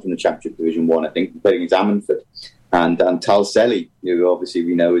down from the Championship Division 1, I think. We're playing against Ammanford. And Tal Selly, who obviously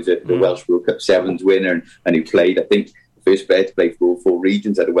we know is the Welsh World Cup Sevens winner, and who played, I think, first player to play for all 4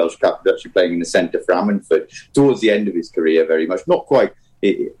 regions at a Welsh Cup, actually playing in the centre for Ammanford towards the end of his career, very much. Not quite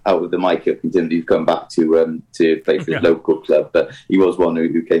out of the mic up in terms of come back to play for his local club, but he was one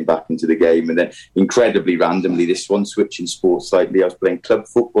who came back into the game. And then incredibly randomly, this one switching sports slightly, I was playing club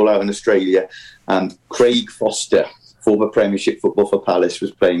football out in Australia, and Craig Foster, former Premiership football for Palace, was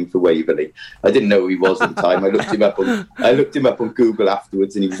playing for Waverley. I didn't know who he was at the time. I looked him up on Google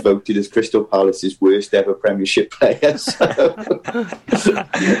afterwards, and he was voted as Crystal Palace's worst ever Premiership player. So.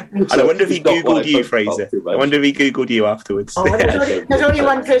 And I wonder if he Googled you, Fraser. I wonder if he Googled you afterwards. Oh, there's only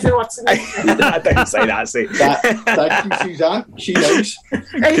one Fraser Watson. Don't say that, see. Thank you, Suzanne. She knows.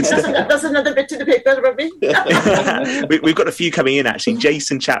 Hey, that's another bit to the paper about me. We've got a few coming in, actually.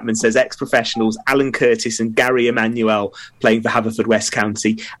 Jason Chapman says ex-professionals Alan Curtis and Gary Emanuel playing for Haverfordwest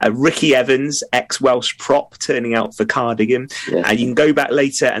County. Ricky Evans, ex-Welsh prop, turning out for Cardigan. And you can go back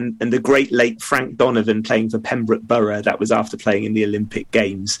later, and the great late Frank Donovan playing for Pembroke Borough. That was after playing in the Olympic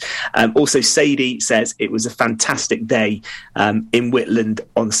Games. Also, Sadie says it was a fantastic day in Whitland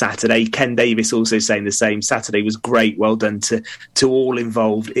on Saturday. Ken Davis also saying the same. Saturday was great. Well done to all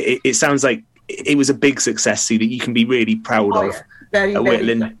involved. It sounds like it was a big success, Sue, that you can be really proud of at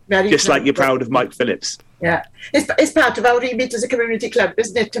Whitland, just like you're proud of Mike Phillips. Yeah, it's part of our remit as a community club,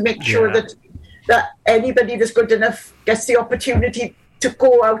 isn't it, to make sure that anybody that's good enough gets the opportunity to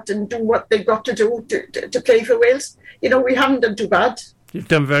go out and do what they've got to do to play for Wales. You know, we haven't done too bad. You've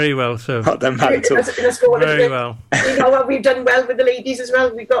done very well, so. Not done bad at all. Very well. You know, we've done well with the ladies as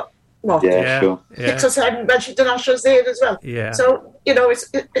well. We've got, sure. 6 or 7 Welsh internationals there as well. Yeah. So, you know,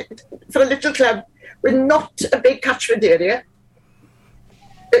 it's for a little club with not a big catchment area.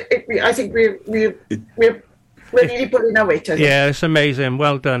 I think we're really putting our weight in. Yeah, it's amazing.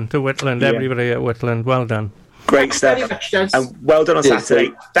 Well done to Whitland, everybody at Whitland. Well done. Great stuff. Very much, and well done on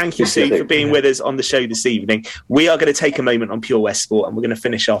Saturday. Thank you, Sue, for being with us on the show this evening. We are going to take a moment on Pure West Sport, and we're going to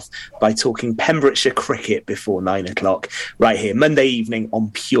finish off by talking Pembrokeshire cricket before 9:00, right here, Monday evening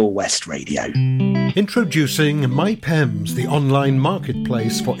on Pure West Radio. Introducing MyPems, the online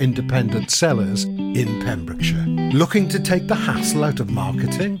marketplace for independent sellers in Pembrokeshire. Looking to take the hassle out of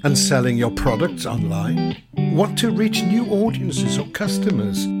marketing and selling your products online? Want to reach new audiences or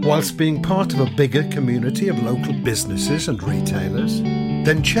customers whilst being part of a bigger community of local businesses and retailers?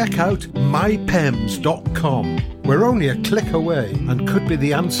 Then check out mypems.com. We're only a click away and could be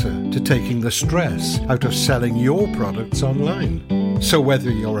the answer to taking the stress out of selling your products online. So whether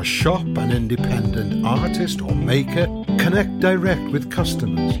you're a shop, an independent artist or maker, connect direct with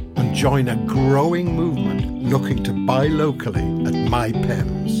customers and join a growing movement looking to buy locally at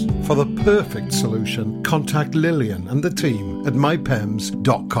MyPems. For the perfect solution, contact Lillian and the team at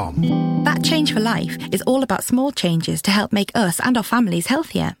mypems.com. That Change for Life is all about small changes to help make us and our families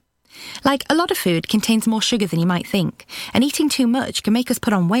healthier. Like, a lot of food contains more sugar than you might think, and eating too much can make us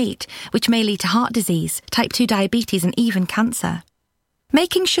put on weight, which may lead to heart disease, type 2 diabetes and even cancer.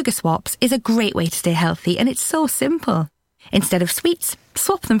 Making sugar swaps is a great way to stay healthy, and it's so simple. Instead of sweets,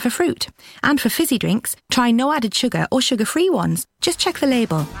 swap them for fruit. And for fizzy drinks, try no added sugar or sugar-free ones. Just check the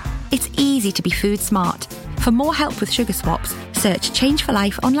label. It's easy to be food smart. For more help with sugar swaps, search Change for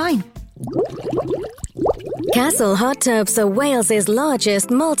Life online. Castle Hot Tubs are Wales's largest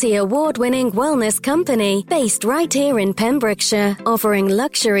multi-award-winning wellness company, based right here in Pembrokeshire, offering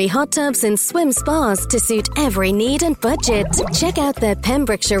luxury hot tubs and swim spas to suit every need and budget. Check out their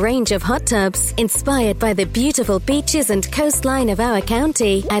Pembrokeshire range of hot tubs, inspired by the beautiful beaches and coastline of our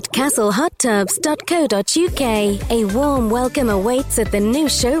county, at castlehottubs.co.uk. A warm welcome awaits at the new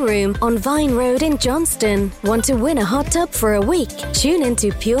showroom on Vine Road in Johnston. Want to win a hot tub for a week? Tune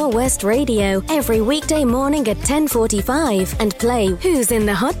into Pure West Radio every weekday morning at 10:45 and play Who's in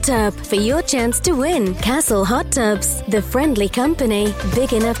the Hot Tub for your chance to win. Castle Hot Tubs, the friendly company,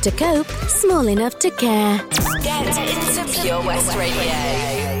 big enough to cope, small enough to care. Get into Pure West Radio.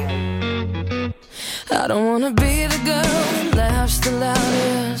 I don't wanna be the girl that laughs the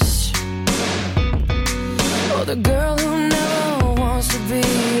loudest, or the girl who never wants to be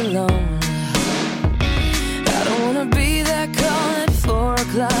alone. I don't wanna be that call at 4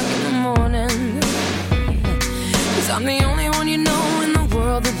 o'clock in the morning, 'cause I'm the only one you know in the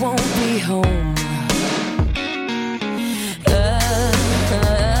world that won't be home.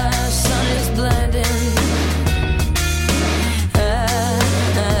 Sun is blinding. I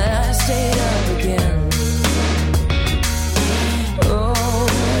stayed up again.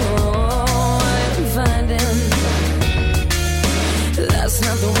 Oh, I'm finding that's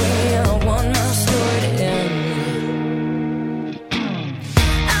not the way I want my story to end.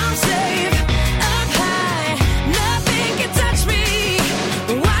 I'm safe up high, nothing can touch me.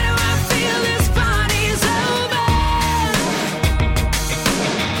 Why do I feel this party's over?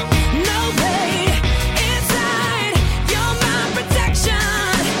 No pain inside, you're my protection.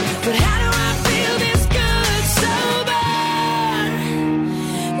 But how do I feel this good sober?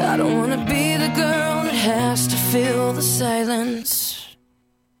 I don't wanna be the girl that has to fill the silence.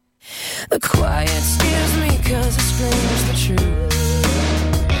 The quiet scares me 'cause it screams the truth.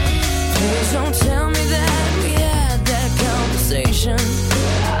 Please don't tell me that we had that conversation,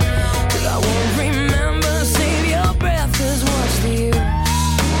 'cause I won't remember. Save your breath, 'cause what's the use?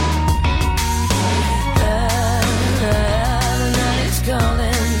 The night is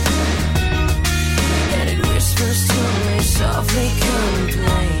calling, and it whispers to me softly, come and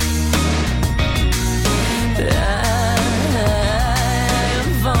play. I am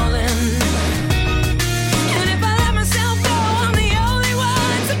falling, and if I let myself go, I'm the only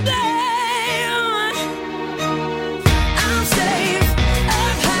one to blame. I'm safe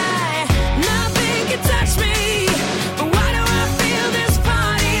up high, nothing can touch me. But why do I feel this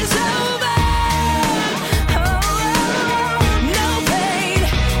party's over? Oh, no pain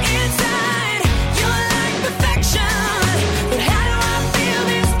inside, you're like perfection. But how do I feel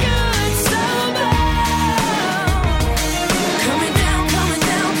this good sober? Coming down, coming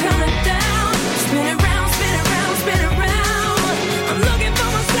down, coming down. Spin it round, spin it round, spin it round. I'm looking for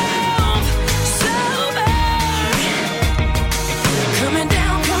myself sober. Coming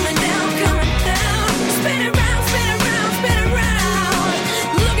down, coming down, coming down. Spin it round, spin it round, spin it round.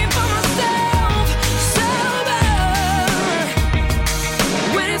 Looking for myself sober.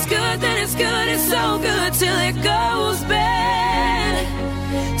 When it's good, then it's good. It's so good till it goes bad.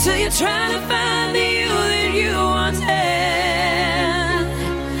 Till you're trying to find the you that you once had.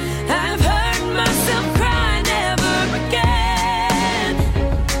 I've heard myself cry never again.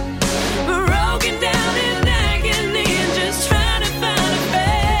 Broken down in agony and just trying to find a bed.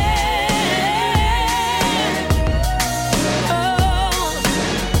 Oh,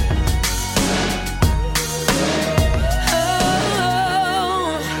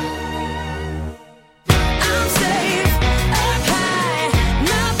 I'm safe up high,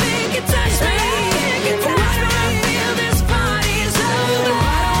 nothing can touch me.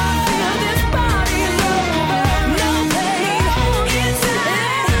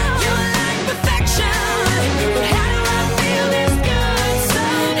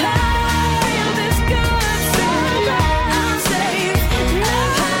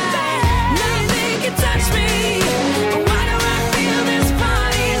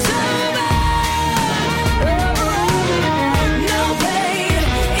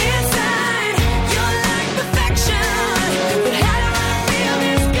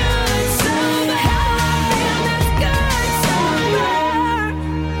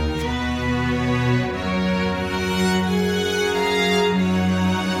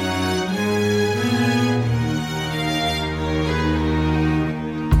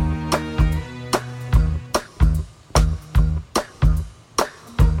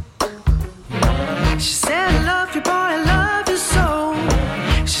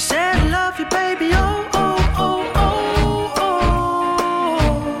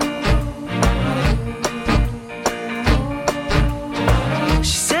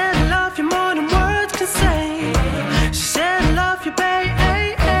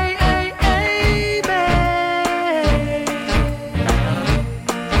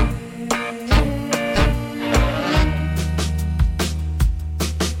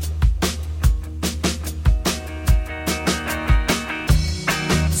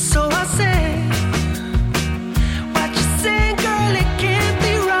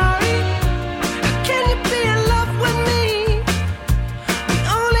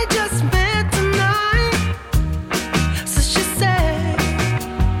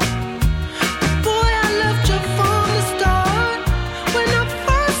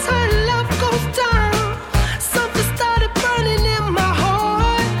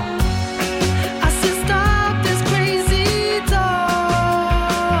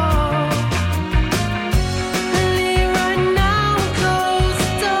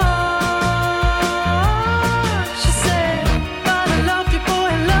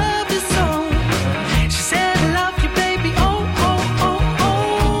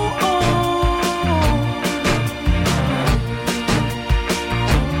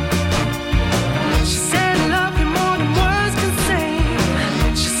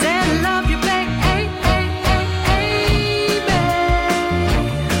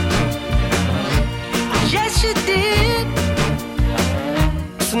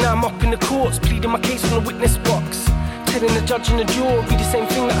 So now I'm up in the courts, pleading my case from the witness box, telling the judge and the jury the same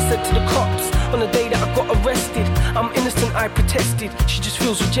thing that I said to the cops on the day that I got arrested. I'm innocent, I protested. She just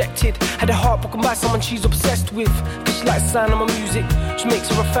feels rejected. Had her heart broken by someone she's obsessed with, cause she likes the sound of my music. She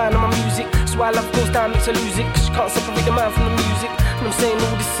makes her a fan of my music. So why love goes down makes her lose it, cause she can't separate the man from the music. And I'm saying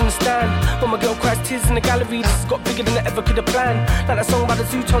all this in the stand when my girl cries tears in the gallery. This has got bigger than I ever could have planned. Like that song by the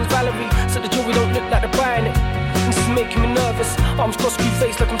Zootons, Valerie. So the jury don't look like they're buying it. And this is making me nervous. Arms crossed, screw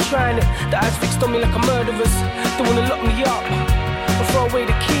face like I'm trying it. The eyes fixed on me like a murderer's. They wanna lock me up or throw away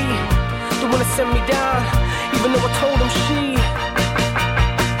the key. They wanna send me down, even though I told them she.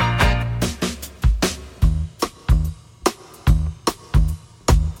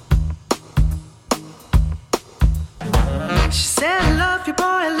 She said, I love you, boy,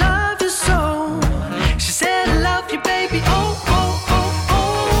 I love you so. She said, I love you, baby, oh, oh, oh,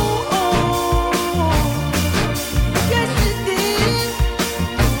 oh, oh. Yes, she did.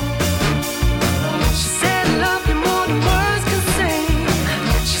 She said, I love you more than words can say.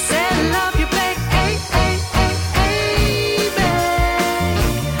 She said, I love you, baby, hey, hey, hey, hey,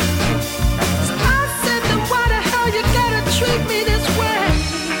 so I said, then why the hell you gotta treat me this way?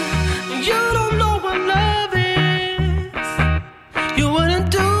 You don't know what love is. You wouldn't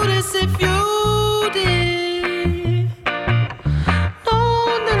do this if you did. No,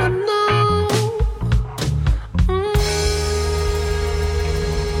 no, no, no.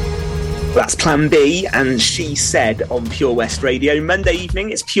 That's Plan B and She Said on Pure West Radio. Monday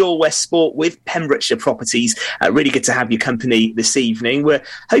evening, it's Pure West Sport with Pembrokeshire Properties. Really good to have your company this evening. We're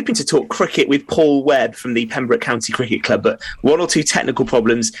hoping to talk cricket with Paul Webb from the Pembroke County Cricket Club, but one or two technical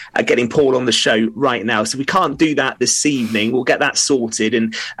problems are getting Paul on the show right now, so we can't do that this evening. We'll get that sorted,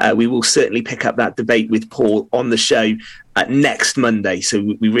 and we will certainly pick up that debate with Paul on the show next Monday. So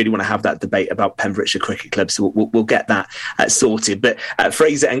we really want to have that debate about Pembrokeshire Cricket Club, so we'll get that sorted. But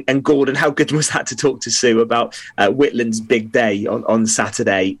Fraser and Gordon, how good was that to talk to Sue about Whitland's big day on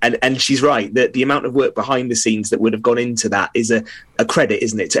Saturday? And she's right, that the amount of work behind the scenes that would have gone into that is a credit,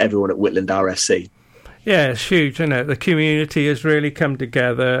 isn't it, to everyone at Whitland RFC? Yeah, it's huge, isn't it? The community has really come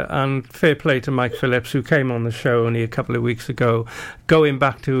together, and fair play to Mike Phillips, who came on the show only a couple of weeks ago, going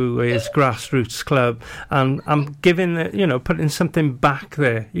back to his grassroots club, and I'm giving, putting something back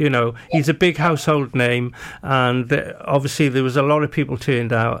there. He's a big household name, and obviously there was a lot of people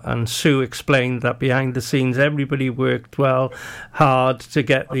turned out, and Sue explained that behind the scenes everybody worked hard to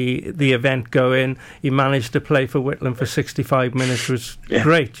get the event going. He managed to play for Whitland for 65 minutes, which was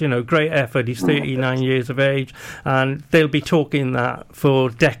great, great effort. He's 39 years of age, and they'll be talking that for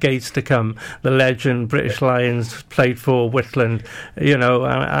decades to come. The legend British Lions played for Whitland,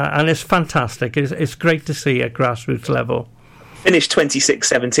 and it's fantastic. It's great to see at grassroots level. Finished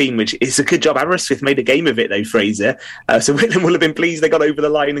 26-17, which is a good job. Aberystwyth made a game of it though, Fraser. So Whitland will have been pleased they got over the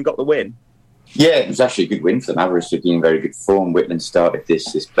line and got the win. Yeah, it was actually a good win for them. Aberystwyth in very good form. Whitland started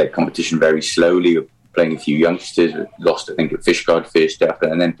this play competition very slowly, playing a few youngsters, lost I think at Fishguard first up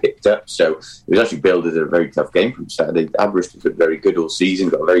and then picked up, so it was actually billed as a very tough game from Saturday. Aberystwyth looked very good all season,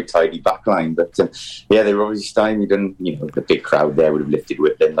 got a very tidy back line, but they were obviously stymied, and the big crowd there would have lifted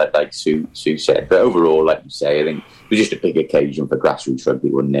Whitland like Sue said, but overall, like you say, I think it was just a big occasion for grassroots rugby,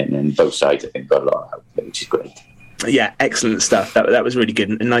 wasn't it? And both sides I think got a lot out of it, which is great. Yeah, excellent stuff. That was really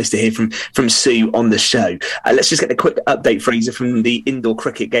good and nice to hear from Sue on the show. Let's just get a quick update, Fraser, from the indoor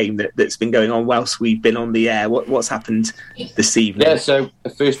cricket game that's been going on whilst we've been on the air. What's happened this evening? Yeah, so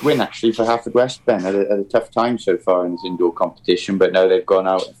the first win actually for Haverfordwest, Ben, had a tough time so far in this indoor competition, but now they've gone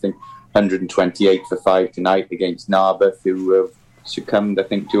out, I think, 128 for 5 tonight against Narberth, who have succumbed, I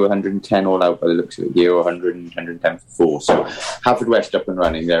think, to 110 all out by the looks of it here, or 110 for 4. So Haverfordwest up and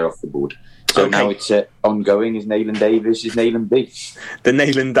running, they're off the board. So now it's ongoing is Nayland A versus Nayland B. The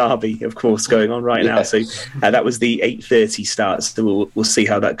Nayland Derby, of course, going on right now. So that was the 8:30 start. So we'll see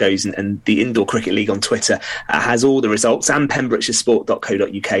how that goes. And the Indoor Cricket League on Twitter has all the results, and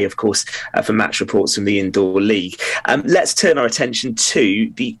pembrokeshiresport.co.uk, of course, for match reports from the Indoor League. Let's turn our attention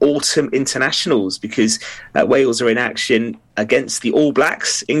to the Autumn Internationals, because Wales are in action against the All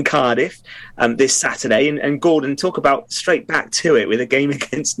Blacks in Cardiff this Saturday. And Gordon, talk about straight back to it with a game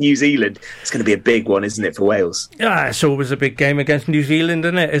against New Zealand. It's going to be a big one, isn't it, for Wales? Yeah, it's always a big game against New Zealand,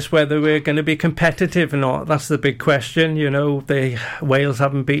 isn't it? It's whether we're going to be competitive or not. That's the big question. Wales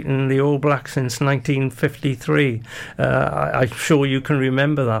haven't beaten the All Blacks since 1953. I'm sure you can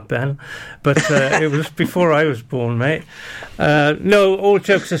remember that, Ben. But it was before I was born, mate. No, all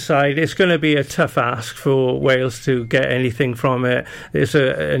jokes aside, it's going to be a tough ask for Wales to get anything anything from it. It's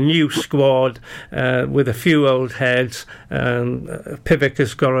a new squad with a few old heads. Pivac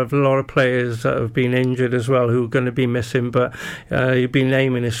has got a lot of players that have been injured as well who are going to be missing, but he'll be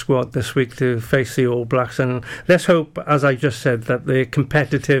naming his squad this week to face the All Blacks, and let's hope, as I just said, that they're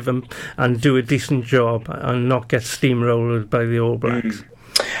competitive and do a decent job and not get steamrolled by the All Blacks.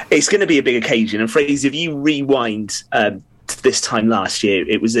 It's going to be a big occasion, and Fraser, if you rewind to this time last year,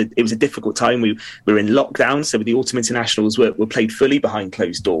 it was a difficult time. We were in lockdown, so the Autumn Internationals were played fully behind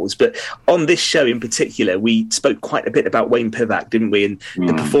closed doors. But on this show in particular, we spoke quite a bit about Wayne Pivac, didn't we? And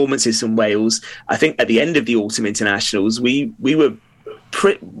the performances from Wales. I think at the end of the Autumn Internationals, we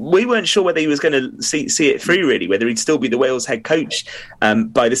weren't sure whether he was going to see it through, really, whether he'd still be the Wales head coach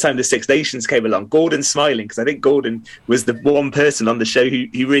by the time the Six Nations came along. Gordon's smiling, because I think Gordon was the one person on the show who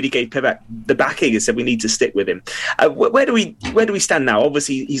really gave Pivac the backing and said we need to stick with him. Where do we stand now?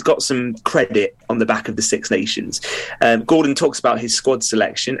 Obviously, he's got some credit on the back of the Six Nations. Gordon talks about his squad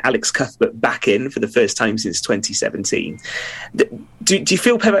selection. Alex Cuthbert back in for the first time since 2017. Do you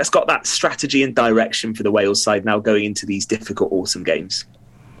feel Pivac's got that strategy and direction for the Wales side now going into these difficult autumn games?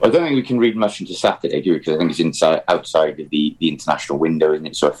 I don't think we can read much into Saturday, do we? Because I think it's outside of the international window, isn't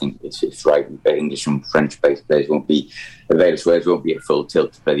it? So I think it's right. English and French-based players won't be available. Wales won't be at full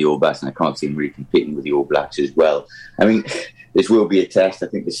tilt to play the All Blacks, and I can't see them really competing with the All Blacks as well. I mean, this will be a test. I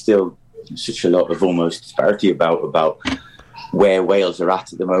think there's still such a lot of almost disparity about where Wales are at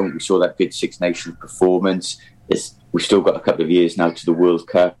the moment. We saw that good Six Nations performance. We've still got a couple of years now to the World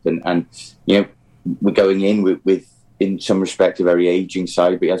Cup, and you know, we're going in with in some respect a very ageing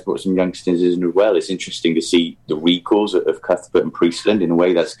side, but he has brought some youngsters in as well. It's interesting to see the recalls of Cuthbert and Priestland. In a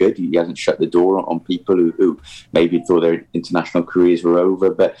way, that's good. He hasn't shut the door on people who maybe thought their international careers were over.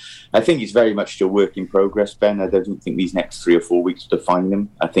 But I think it's very much still work in progress, Ben. I don't think these next 3 or 4 weeks define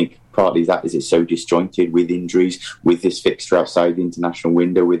them. I think partly that is it's so disjointed with injuries, with this fixture outside the international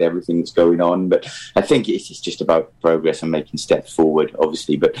window, with everything that's going on. But I think it's just about progress and making steps forward,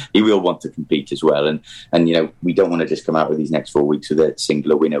 obviously. But he will want to compete as well. And you know, we don't want to just come out with these next 4 weeks with a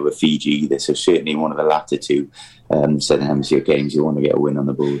singular win over Fiji either. So certainly one of the latter two Southern Hemisphere games, you want to get a win on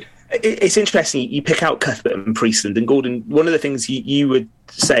the board. It's interesting. You pick out Cuthbert and Priestland and Gordon. One of the things you were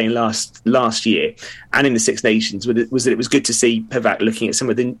saying last year and in the Six Nations was that it was good to see Pivac looking at some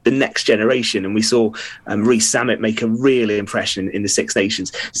of the next generation, and we saw Reece Samet make a real impression in the Six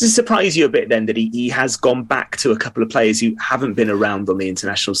Nations. Does it surprise you a bit then that he has gone back to a couple of players who haven't been around on the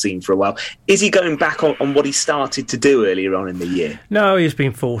international scene for a while? Is he going back on what he started to do earlier on in the year? No, he's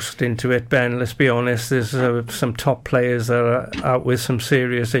been forced into it, Ben. Let's be honest. There's some top players that are out with some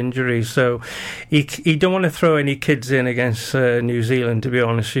serious injuries, so he don't want to throw any kids in against New Zealand, to be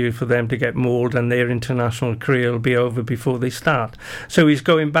honest with you, for them to get mauled and their international career will be over before they start. So he's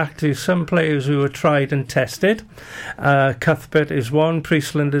going back to some players who are tried and tested. Cuthbert is one,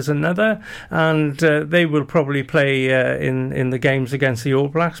 Priestland is another, and they will probably play in the games against the All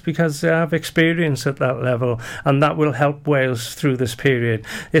Blacks because they have experience at that level, and that will help Wales through this period.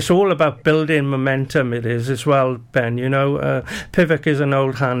 It's all about building momentum, it is as well, Ben. You know, Pivac is an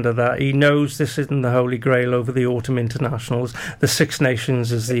old hand at that. He knows this isn't the holy grail over the autumn internationals. The Six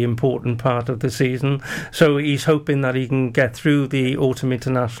Nations is the important part of the season, so he's hoping that he can get through the autumn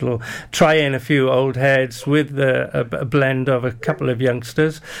international, try in a few old heads with a blend of a couple of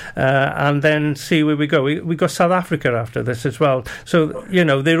youngsters, and then see where we go. We got South Africa after this as well, so you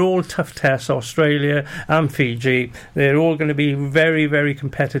know, they're all tough tests. Australia and Fiji, they're all going to be very, very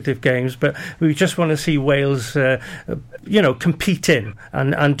competitive games, but we just want to see Wales competing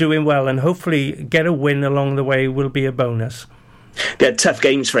and doing well, and hopefully get a win along the way will be a bonus. They're tough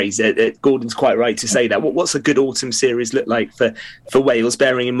games, Fraser. Gordon's quite right to say that. What's a good autumn series look like for Wales,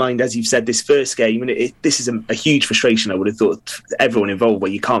 bearing in mind, as you've said, this first game, and this is a huge frustration, I would have thought, for everyone involved,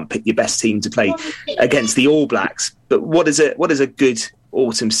 where you can't pick your best team to play against the All Blacks. But what does a good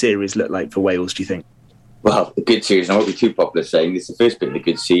autumn series look like for Wales, do you think? Well, a good series, and I won't be too popular saying this, the first bit of the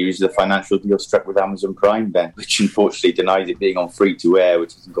good series, the financial deal struck with Amazon Prime, Ben, which unfortunately denies it being on free-to-air,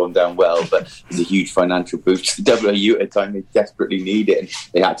 which hasn't gone down well, but it's a huge financial boost to the WRU at a time they desperately need it, and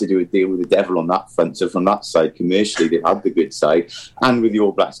they had to do a deal with the devil on that front. So from that side, commercially, they've had the good side, and with the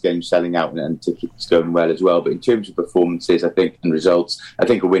All Blacks game selling out and tickets going well as well. But in terms of performances, I think, and results, I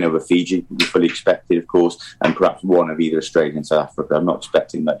think a win over Fiji would be fully expected, of course, and perhaps one of either Australia and South Africa. I'm not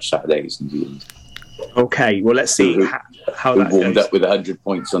expecting much Saturday against New Zealand. Okay, well, let's see how that warmed goes. up with 100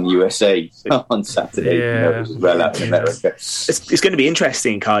 points on the USA on Saturday. As well out in America. It's going to be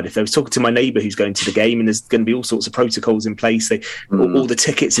interesting in Cardiff. I was talking to my neighbour who's going to the game, and there's going to be all sorts of protocols in place. All the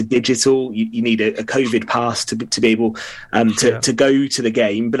tickets are digital. You need a COVID pass to be able to go to the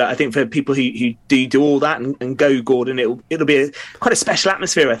game. But I think for people who do all that and go, Gordon, it'll be quite a special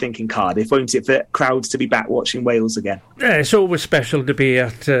atmosphere, I think, in Cardiff, won't it, for crowds to be back watching Wales again? Yeah, it's always special to be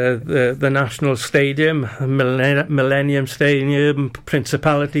at the National Stadium, Millennium Stadium,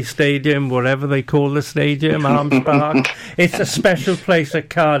 Principality Stadium, whatever they call the stadium, Arms Park. It's a special place at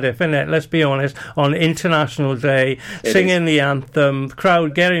Cardiff, isn't it? Let's be honest. On International Day, singing the anthem, the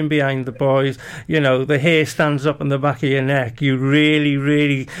crowd getting behind the boys, the hair stands up on the back of your neck. You really,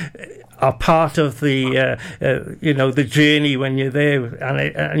 really are part of the the journey when you're there,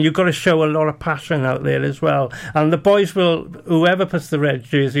 and you've got to show a lot of passion out there as well. And the boys will, whoever puts the red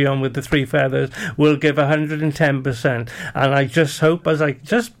jersey on with the three feathers, will give 110%. And I just hope, as I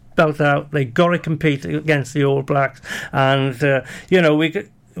just spelt out, they got to compete against the All Blacks, and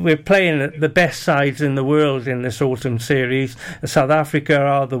we're playing the best sides in the world in this autumn series. South Africa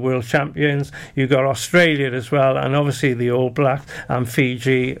are the world champions. You've got Australia as well, and obviously the All Blacks and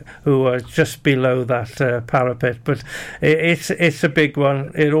Fiji, who are just below that parapet. But it's a big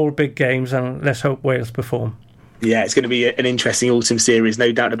one. It's all big games, and let's hope Wales perform. Yeah, it's going to be an interesting autumn series,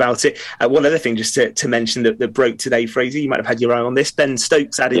 no doubt about it. One other thing just to mention that broke today, Fraser, you might have had your eye on this. Ben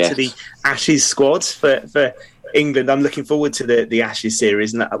Stokes added to the Ashes squad for England. I'm looking forward to the Ashes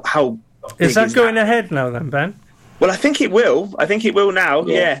series. And how is that going ahead now then, Ben? Well, I think it will now.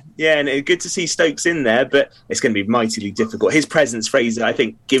 Yeah. And it's good to see Stokes in there, but it's going to be mightily difficult. His presence, Fraser, I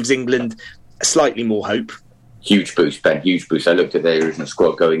think gives England slightly more hope. Huge boost, Ben. Huge boost. I looked at their original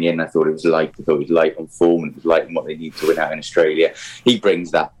squad going in. I thought it was light. I thought it was light on form, and it was light on what they need to win out in Australia. He brings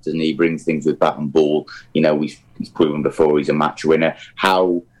that, doesn't he? He brings things with bat and ball. He's proven before he's a match winner.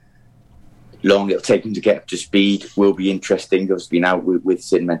 How long it'll take him to get up to speed will be interesting. He's been out with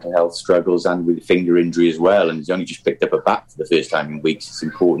certain mental health struggles and with a finger injury as well, and he's only just picked up a bat for the first time in weeks. It's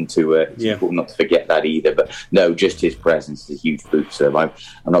important important not to forget that either. But no, just his presence is a huge boost. So I'm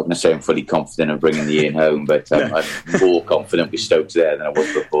not going to say I'm fully confident of bringing the Ian home, but I'm more confident with Stokes there than I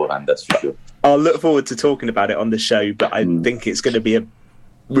was beforehand, that's for sure. I'll look forward to talking about it on the show, but I think it's going to be a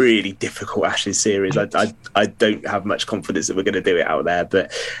really difficult Ashes series. I don't have much confidence that we're going to do it out there,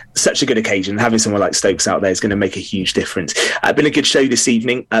 but such a good occasion. Having someone like Stokes out there is going to make a huge difference. Been a good show this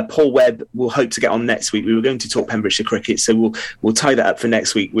evening. Paul Webb will hope to get on next week. We were going to talk Pembrokeshire cricket, so we'll tie that up for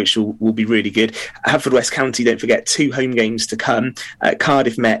next week, which will be really good. Haverfordwest County, don't forget, 2 home games to come.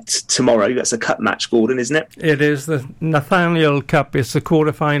 Cardiff Met tomorrow. That's a cup match, Gordon, isn't it? It is the Nathaniel Cup. It's the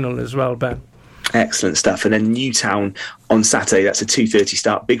quarter-final as well, Ben. Excellent stuff. And then Newtown on Saturday. That's a 2:30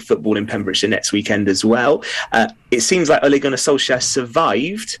 start. Big football in Pembrokeshire next weekend as well. It seems like Ole Gunnar Solskjaer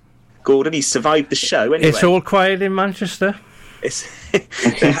survived. Gordon, he's survived the show anyway. It's all quiet in Manchester. It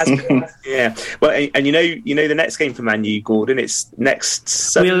has been, yeah. Well, and you know the next game for Man U, Gordon, it's next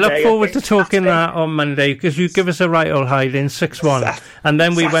Sunday. We'll look forward to talking that on Monday, because you give us a right old hiding, 6-1, and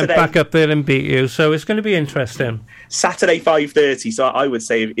then we went back up there and beat you, so it's going to be interesting. Saturday 5:30, so I would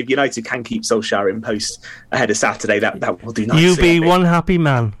say if United can keep Solskjaer in post ahead of Saturday, that will do nicely. You be one happy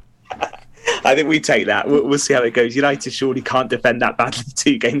man. I think we take that. We'll see how it goes. United surely can't defend that badly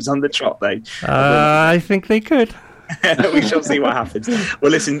 2 games on the trot, though. I think they could. We shall see what happens. Well,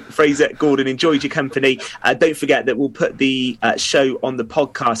 listen, Fraser, Gordon, enjoyed your company. Don't forget that we'll put the show on the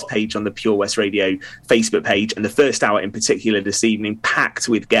podcast page on the Pure West Radio Facebook page, and the first hour in particular this evening packed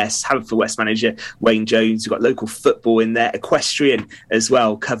with guests. Haverfordwest manager Wayne Jones. We've got local football in there, equestrian as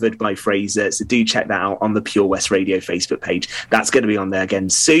well, covered by Fraser. So do check that out on the Pure West Radio Facebook page. That's going to be on there again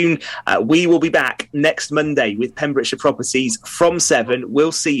soon. We will be back next Monday with Pembrokeshire Properties from 7.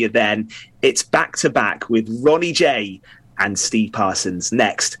 We'll see you then. It's back-to-back with Ronnie J and Steve Parsons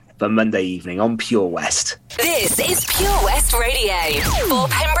next for Monday evening on Pure West. This is Pure West Radio for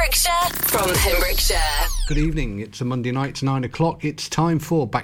Pembrokeshire from Pembrokeshire. Good evening. It's a Monday night, 9 o'clock. It's time for Back